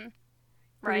 Mm-hmm.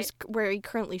 Where Right. where he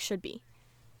currently should be.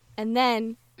 And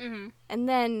then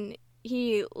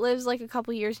he lives like a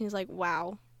couple years and he's like,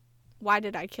 wow, why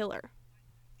did I kill her?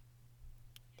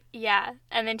 Yeah.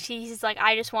 And then he's like,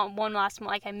 I just want one last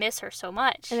like I miss her so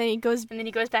much. And then he goes. And then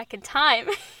he goes back in time.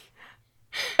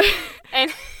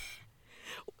 And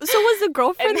So was the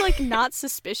girlfriend and- like not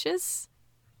suspicious?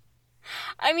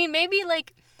 I mean, maybe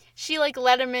like she like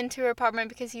let him into her apartment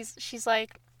because she's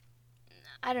like,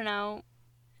 I don't know.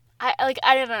 I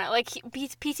don't know. Like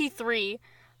PT3,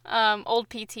 old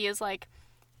PT is like,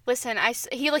 listen,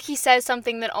 he says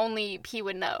something that only he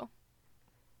would know.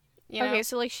 You know? Okay,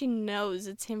 so like she knows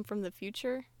it's him from the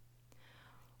future.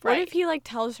 What Right. if he like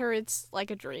tells her it's like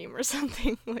a dream or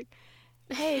something? Like,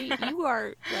 hey, you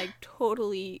are like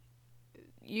totally.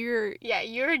 You're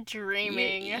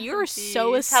dreaming. You're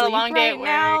so Jeez. asleep Had a long day right at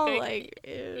now. work. Like,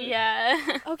 ew.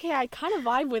 Yeah. Okay, I kind of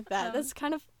vibe with that. That's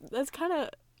kind of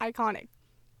iconic.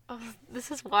 Oh,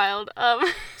 this is wild.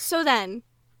 So then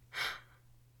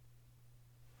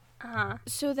Uh-huh.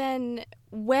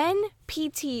 when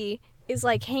PT is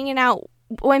like hanging out,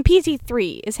 when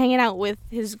PT3 is hanging out with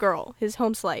his girl, his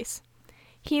home slice,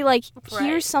 he like Right.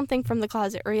 hears something from the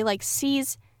closet, or he like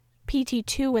sees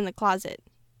PT2 in the closet.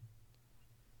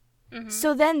 Mhm.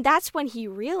 So then that's when he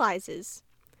realizes.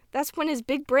 That's when his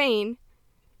big brain,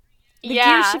 the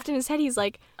yeah. gears shift in his head. He's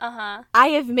like, Uh-huh. I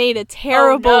have made a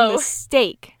terrible no.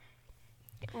 mistake.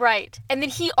 Right. And then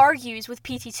he argues with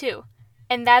PT2.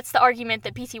 And that's the argument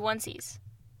that PT1 sees.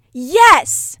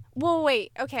 Yes. Well,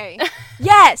 wait. Okay.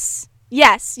 Yes.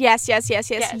 Yes. Yes. Yes. Yes.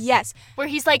 Yes. Yes. Yes. Where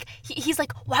he's like, he's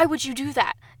like, why would you do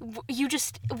that?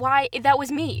 Why? That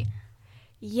was me.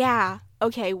 Yeah.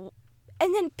 Okay.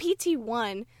 And then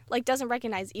PT1 like doesn't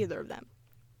recognize either of them.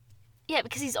 Yeah,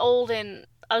 because he's old and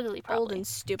ugly, probably. Old and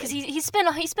stupid. Because he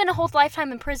spent a whole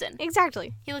lifetime in prison.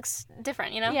 Exactly. He looks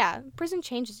different, you know? Yeah. Prison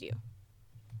changes you.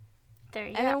 There you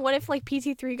And go. then what if like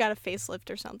PT3 got a facelift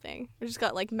or something? Or just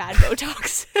got like mad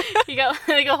Botox? You got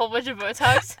like a whole bunch of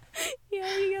Botox.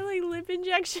 Yeah, you got like lip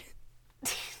injection.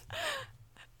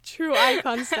 True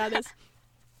icon status.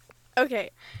 Okay.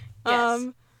 Yes.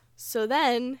 So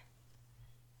then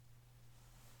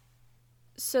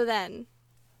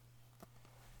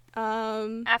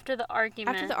After the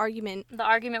argument. after the argument, The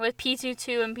argument with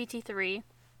PT2 and PT3.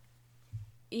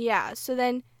 yeah, so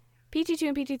then PT2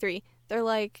 and PT3, they're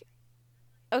like,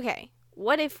 okay,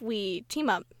 what if we team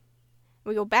up,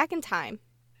 we go back in time,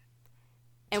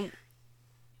 and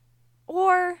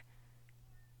or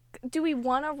do we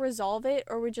want to resolve it,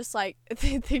 or we're just like,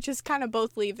 they just kind of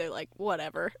both leave, they're like,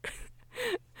 whatever.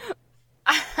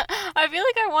 I feel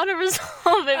like I want to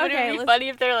resolve it, but Okay, it'd be let's- funny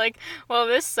if they're like, well,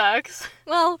 this sucks.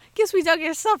 Well, guess we dug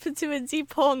yourself into a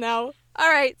deep hole now.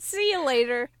 Alright, see you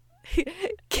later.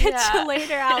 Catch Yeah. you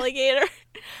later, alligator.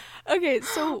 Okay,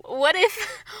 so What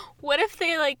if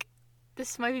they like,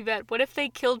 this might be bad, what if they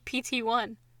killed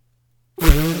PT1?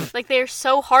 Like they're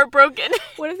so heartbroken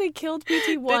what if they killed that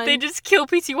PT1? they just kill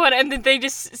PT1 and then they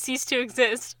just cease to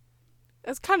exist.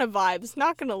 That's kind of vibes,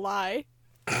 not gonna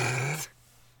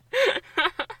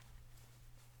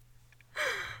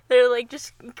They're like,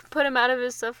 just put him out of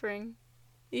his suffering.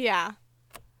 Yeah.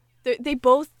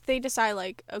 They decide,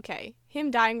 like, okay, him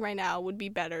dying right now would be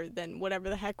better than whatever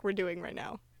the heck we're doing right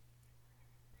now.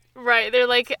 Right, they're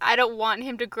like, I don't want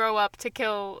him to grow up to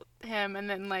kill him and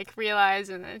then, like, realize,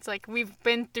 and it's like, we've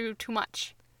been through too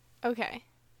much. Okay.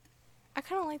 I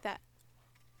kind of like that.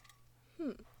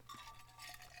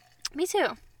 Me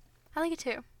too. I like it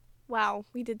too. Wow,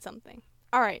 we did something.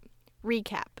 All right,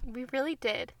 recap. We really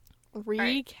did.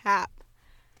 Recap.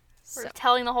 We're So,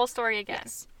 telling the whole story again.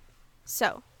 yes.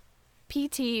 So,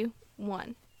 PT1.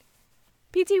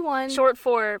 PT1. Short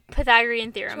for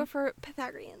Pythagorean theorem. Short for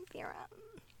Pythagorean theorem.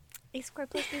 A squared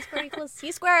plus b squared equals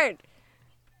c squared.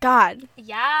 God.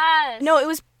 Yes. No, it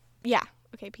was, yeah.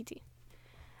 Okay, PT.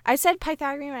 I said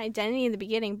Pythagorean identity in the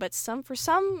beginning, but for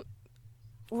some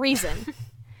reason,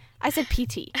 I said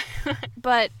PT.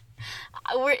 But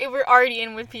we're already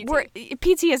in with PT.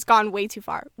 PT has gone way too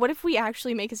far. What if we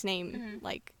actually make his name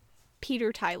like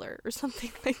Peter Tyler or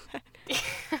something like that?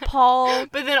 Paul.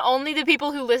 But then only the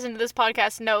people who listen to this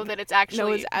podcast know that it's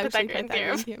actually, Pythagorean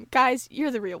theorem. theorem. Guys,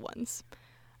 you're the real ones.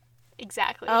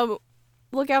 Exactly.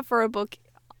 Look out for a book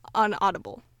on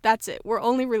Audible. That's it. We're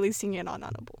only releasing it on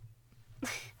Audible.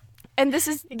 And this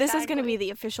is going to be the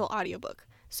official audiobook.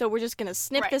 So we're just going to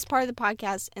snip this part of the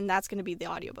podcast, and that's going to be the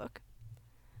audiobook.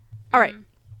 All right.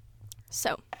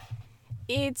 So,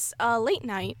 it's late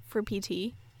night for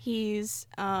PT. He's,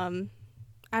 I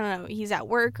don't know, he's at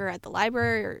work or at the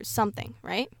library or something,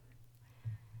 right?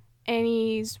 And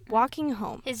he's walking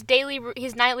home. His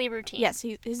nightly routine. Yes,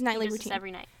 his nightly he does routine. This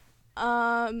every night.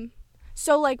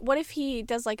 So, like, what if he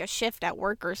does, like, a shift at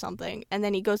work or something, and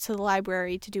then he goes to the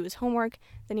library to do his homework,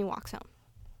 then he walks home?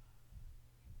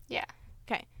 Yeah.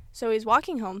 Okay, so he's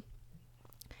walking home,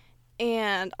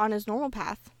 and on his normal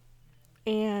path,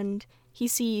 and he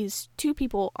sees two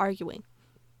people arguing.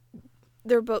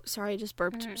 They're both, sorry, I just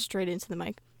burped straight into the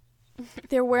mic.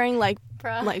 They're wearing, like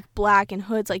black and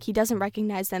hoods, like, he doesn't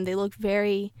recognize them. They look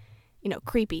very,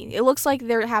 creepy. It looks like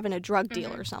they're having a drug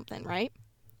deal or something, right?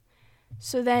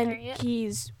 So then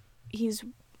he's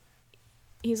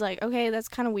like, okay, that's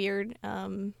kind of weird,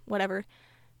 whatever.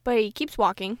 But he keeps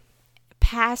walking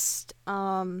past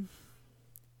an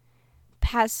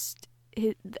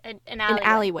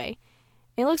alleyway.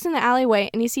 And he looks in the alleyway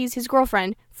and he sees his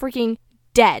girlfriend freaking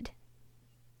dead.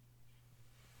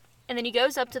 And then he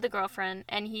goes up to the girlfriend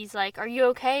and he's like, "Are you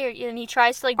okay?" And he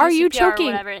tries to, like, do Are you CPR choking?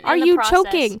 Or whatever. Are you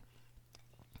choking?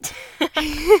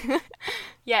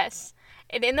 Yes.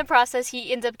 And in the process,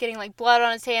 he ends up getting, like, blood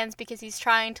on his hands because he's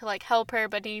trying to, like, help her,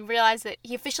 but he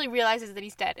officially realizes that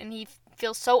he's dead, and he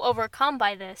feels so overcome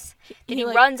by this that he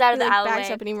runs out of the alleyway, backs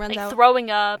up and he runs out, throwing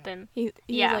up, and he's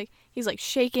like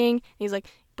shaking, he's like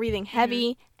breathing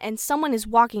heavy, and someone is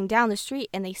walking down the street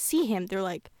and they see him. They're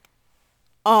like,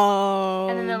 "Oh!"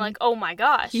 And then they're like, "Oh my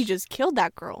gosh, he just killed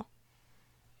that girl."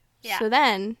 Yeah. So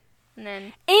then,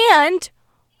 and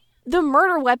the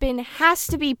murder weapon has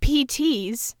to be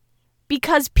PT's.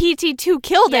 Because PT2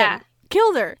 killed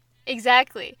her.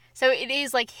 Exactly. So it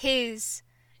is, like, his.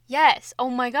 Yes. Oh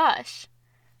my gosh.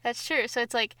 That's true. So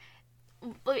it's like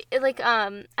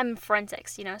I'm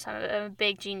forensics, so I'm a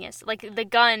big genius. Like, the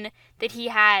gun that he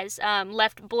has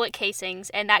left bullet casings,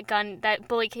 and that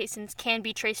bullet casings can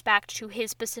be traced back to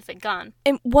his specific gun.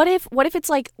 And what if it's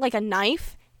like a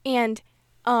knife, and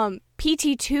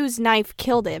PT2's knife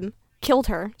killed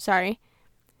her, sorry.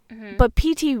 But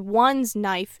PT1's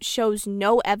knife shows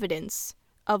no evidence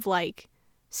of, like,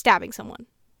 stabbing someone.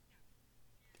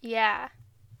 Yeah.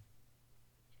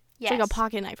 Yes. It's like a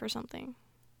pocket knife or something.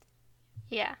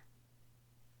 Yeah.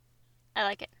 I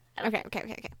like it. Okay.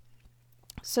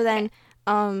 So then,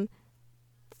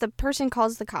 the person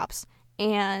calls the cops,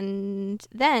 and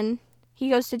then he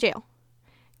goes to jail.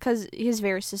 Because he's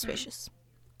very suspicious.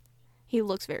 He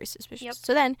looks very suspicious. Yep.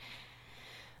 So then,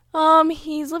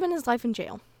 he's living his life in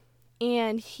jail.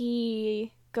 And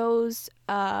he goes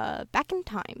back in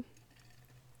time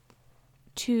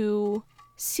to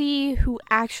see who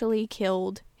actually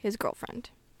killed his girlfriend.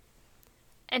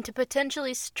 And to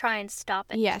potentially try and stop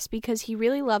it. Yes, because he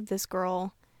really loved this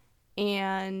girl,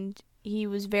 and he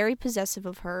was very possessive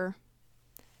of her.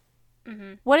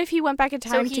 Mm-hmm. What if he went back in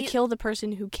time to kill the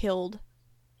person who killed?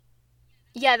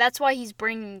 Yeah, that's why he's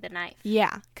bringing the knife.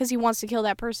 Yeah, because he wants to kill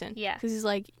that person. Yeah. Because he's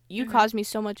like, you caused me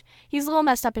so much. He's a little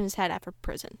messed up in his head after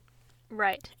prison.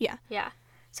 Right. Yeah. Yeah.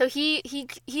 So he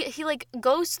like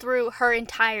goes through her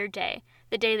entire day,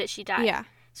 the day that she died. Yeah.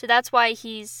 So that's why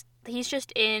he's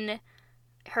just in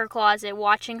her closet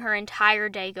watching her entire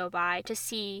day go by to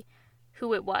see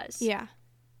who it was. Yeah.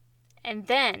 And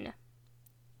then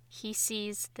he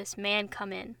sees this man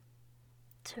come in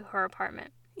to her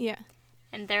apartment. Yeah.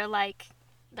 and they're like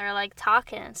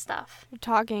talking and stuff, They're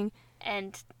talking.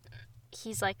 and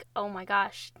he's like, oh my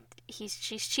gosh, she's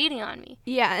cheating on me.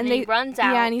 Yeah, and he runs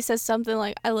out. Yeah, and he says something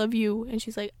like, I love you, and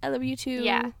she's like, I love you too.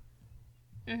 Yeah.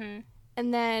 Mhm.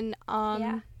 And then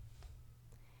Yeah.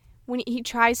 when he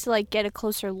tries to like get a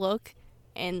closer look,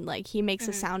 and like he makes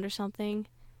a Mhm. sound or something,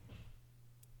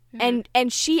 Mhm.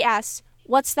 and she asks,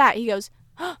 "What's that?" He goes,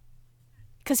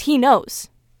 "Cause he knows."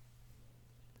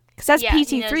 Cause that's Yeah, he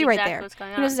PT3 knows right exactly there. what's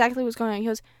going He knows on. exactly what's going on. He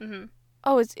goes, Mhm.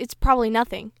 "Oh, it's probably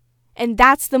nothing," and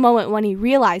that's the moment when he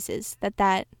realizes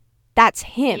that's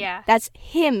him. Yeah. That's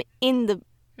him in the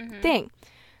Mhm. thing.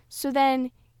 So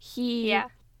then he Yeah.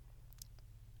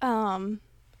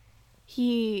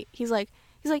 he's like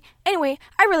anyway,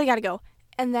 I really gotta go,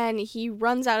 and then he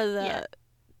runs out of the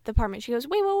apartment. She goes,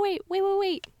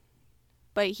 wait,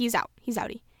 but he's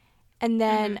outie, and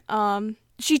then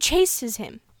she chases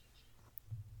him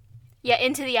Yeah,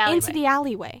 into the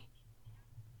alleyway.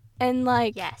 and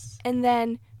like Yes. and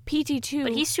then PT2,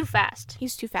 But he's too fast.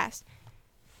 he's too fast.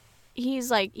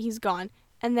 He's gone,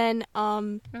 and then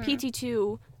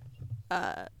PT2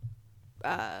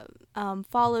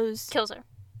 follows. Kills her.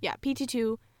 Yeah,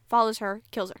 PT2 follows her,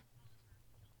 kills her.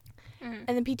 Mhm.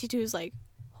 And then PT2 is like,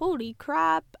 holy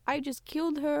crap, I just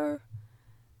killed her.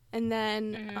 And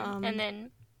then, And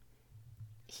then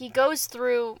he goes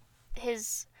through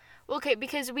his... Okay,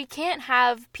 because we can't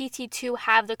have PT2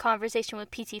 have the conversation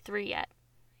with PT3 yet,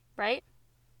 right?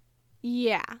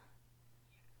 yeah.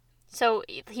 So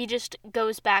he just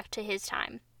goes back to his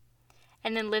time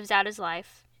and then lives out his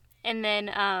life. And then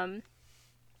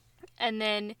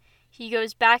he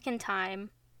goes back in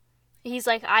time. He's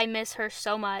like, I miss her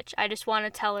so much. I just want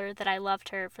to tell her that I loved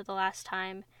her for the last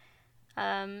time.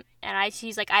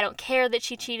 He's like, I don't care that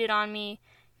she cheated on me.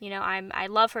 You know, I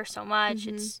love her so much.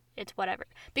 Mhm. It's whatever.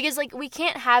 Because like we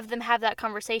can't have them have that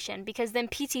conversation because then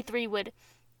PT3 would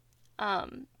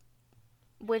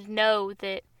know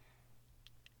that.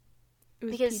 It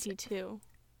was Because- PT2.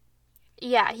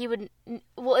 Yeah, he would.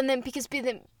 Well, and then because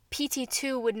then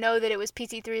PT2 would know that it was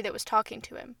PT3 that was talking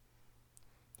to him.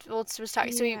 Well, it was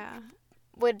talking. So he Yeah.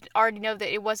 would already know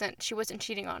that she wasn't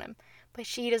cheating on him, but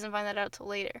he doesn't find that out till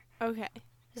later. Okay.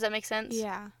 Does that make sense?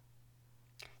 Yeah.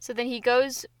 So then he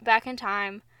goes back in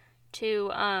time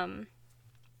to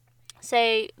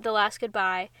say the last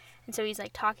goodbye, and so he's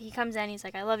like talking. He comes in, he's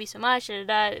like, "I love you so much." Da,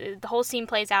 da, da. The whole scene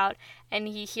plays out, and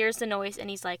he hears the noise, and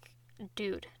he's like,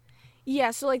 "Dude, Yeah,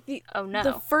 so like oh no."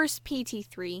 the first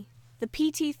PT3, the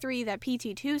PT3 that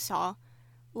PT2 saw,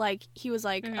 like he was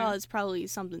like, Mhm. oh, it's probably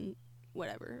something,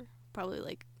 whatever. Probably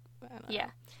like, I don't know.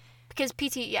 Yeah, because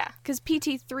yeah, Because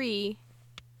PT3,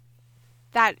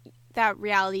 that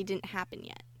reality didn't happen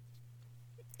yet.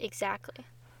 exactly.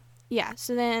 Yeah,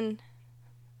 so then,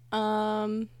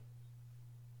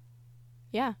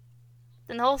 yeah.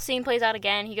 Then the whole scene plays out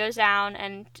again. He goes down,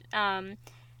 and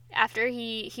after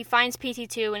he finds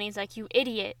PT2, and he's like, "You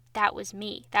idiot! That was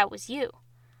me. That was you.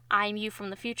 I'm you from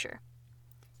the future."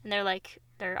 And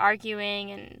they're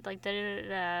arguing and like da da da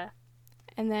da.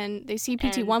 And then they see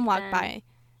PT1 walk then- by.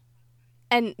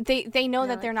 And they know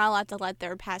They're that they're not allowed to let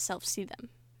their past self see them.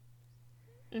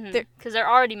 They're- Because they're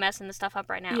already messing the stuff up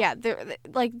right now. Yeah,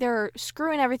 they're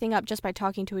screwing everything up just by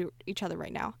talking to each other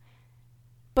right now.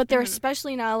 But they're Mhm.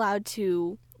 especially not allowed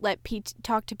to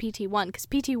talk to PT1 because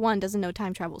PT1 doesn't know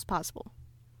time travel is possible.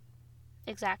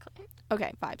 Exactly.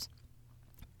 Okay, vibes.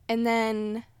 And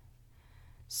then,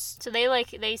 So they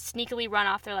sneakily run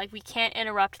off. They're like, "We can't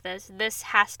interrupt this. This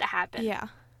has to happen." yeah.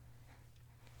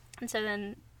 And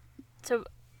so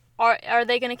are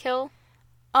they gonna kill?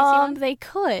 PT1? They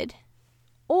could.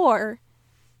 Or,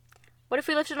 What if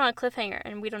we left it on a cliffhanger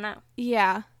and we don't know?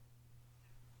 yeah.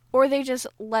 Or they just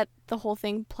let the whole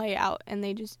thing play out and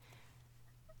they just,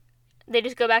 They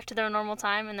just go back to their normal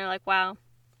time and they're like, "Wow,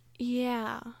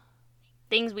 yeah.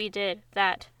 things we did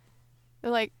that."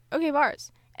 They're like, okay,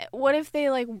 bars. What if they,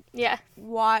 like, Yeah.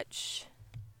 watch,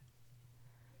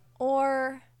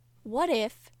 or what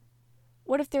if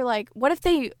they're like, what if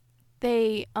they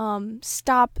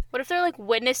stop, What if they're like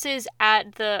witnesses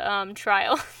at the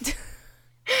trial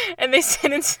and they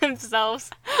sentence themselves?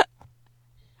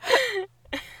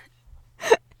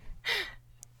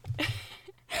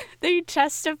 they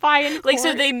testify in court. Like,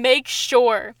 so they make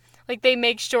sure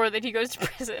that he goes to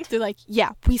prison. They're like,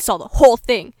 yeah, we saw the whole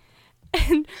thing.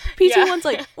 And PT1's Yeah.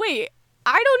 like, wait,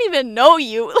 I don't even know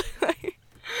you.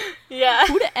 Yeah.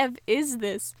 Who the F is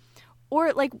this?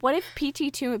 Or, like, what if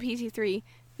PT2 and PT3,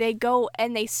 they go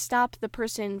and they stop the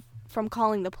person from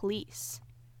calling the police?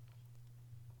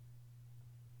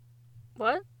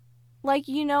 What? like,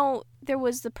 there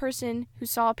was the person who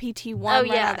saw PT1 Oh, right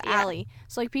yeah, out of the yeah. alley.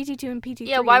 So, like, PT2 and PT3.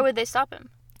 Yeah, why would they stop him?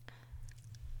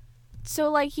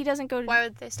 So, like, he doesn't go to... Why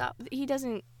would they stop? He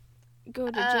doesn't go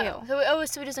to jail. So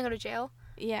he doesn't go to jail?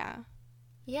 Yeah.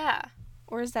 Yeah.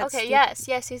 Or is that Okay,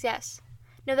 stupid? yes.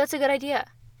 No, that's a good idea.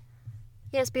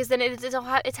 Yes, because then it's a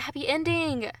happy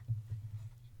ending.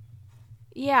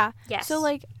 Yeah. Yes. So,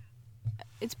 like,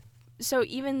 so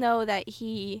even though that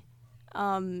he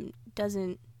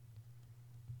doesn't,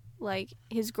 like,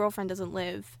 his girlfriend doesn't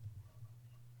live,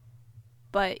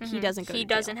 but he doesn't go to jail. He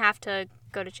doesn't have to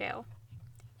go to jail.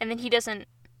 And then he doesn't...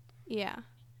 Yeah.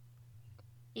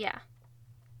 Yeah.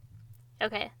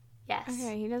 Okay. Yes.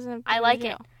 Okay, he doesn't have to I go like to it.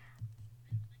 jail.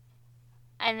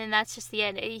 And then that's just the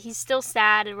end. He's still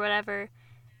sad or whatever.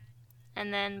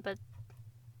 And then, but...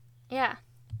 Yeah.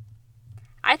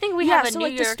 I think we have a so, New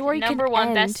like, the York story can #1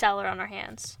 end. bestseller on our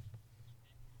hands.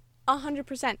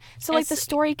 100%. So, like, the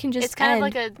story can just it's kind end of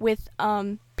like a with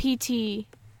PT...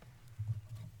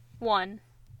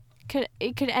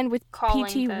 It could end with Calling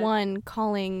PT1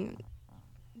 calling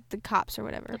the cops or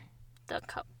whatever. the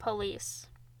police.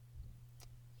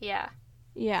 Yeah.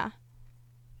 Yeah.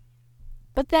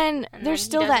 But then And there's then he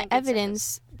still doesn't that get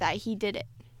evidence that he did it.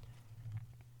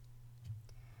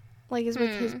 Like, is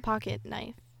with his Hmm. pocket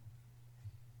knife.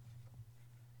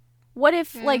 What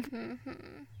if, like,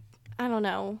 Mhm. I don't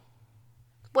know.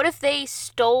 What if they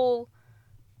stole...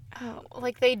 Oh,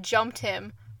 Like, they jumped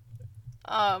him.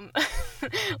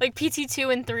 Like,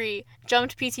 PT2 and 3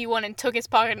 jumped PT1 and took his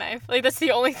pocket knife. Like, that's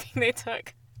the only thing they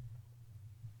took.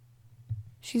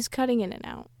 she's cutting in and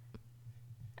out.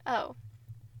 Oh.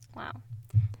 Wow.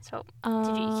 So,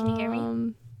 can you hear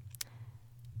me?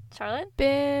 Charlotte?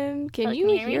 Bim, can Charlotte, you can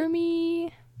you hear hear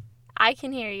me? I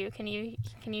can hear you. Can you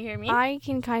hear me? I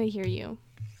can kind of hear you.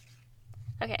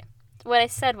 Okay. What I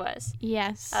said was,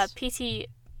 Yes.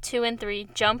 PT2 and 3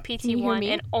 jump you hear PT1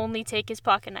 me? and only take his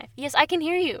pocket knife. Yes, I can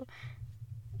hear you.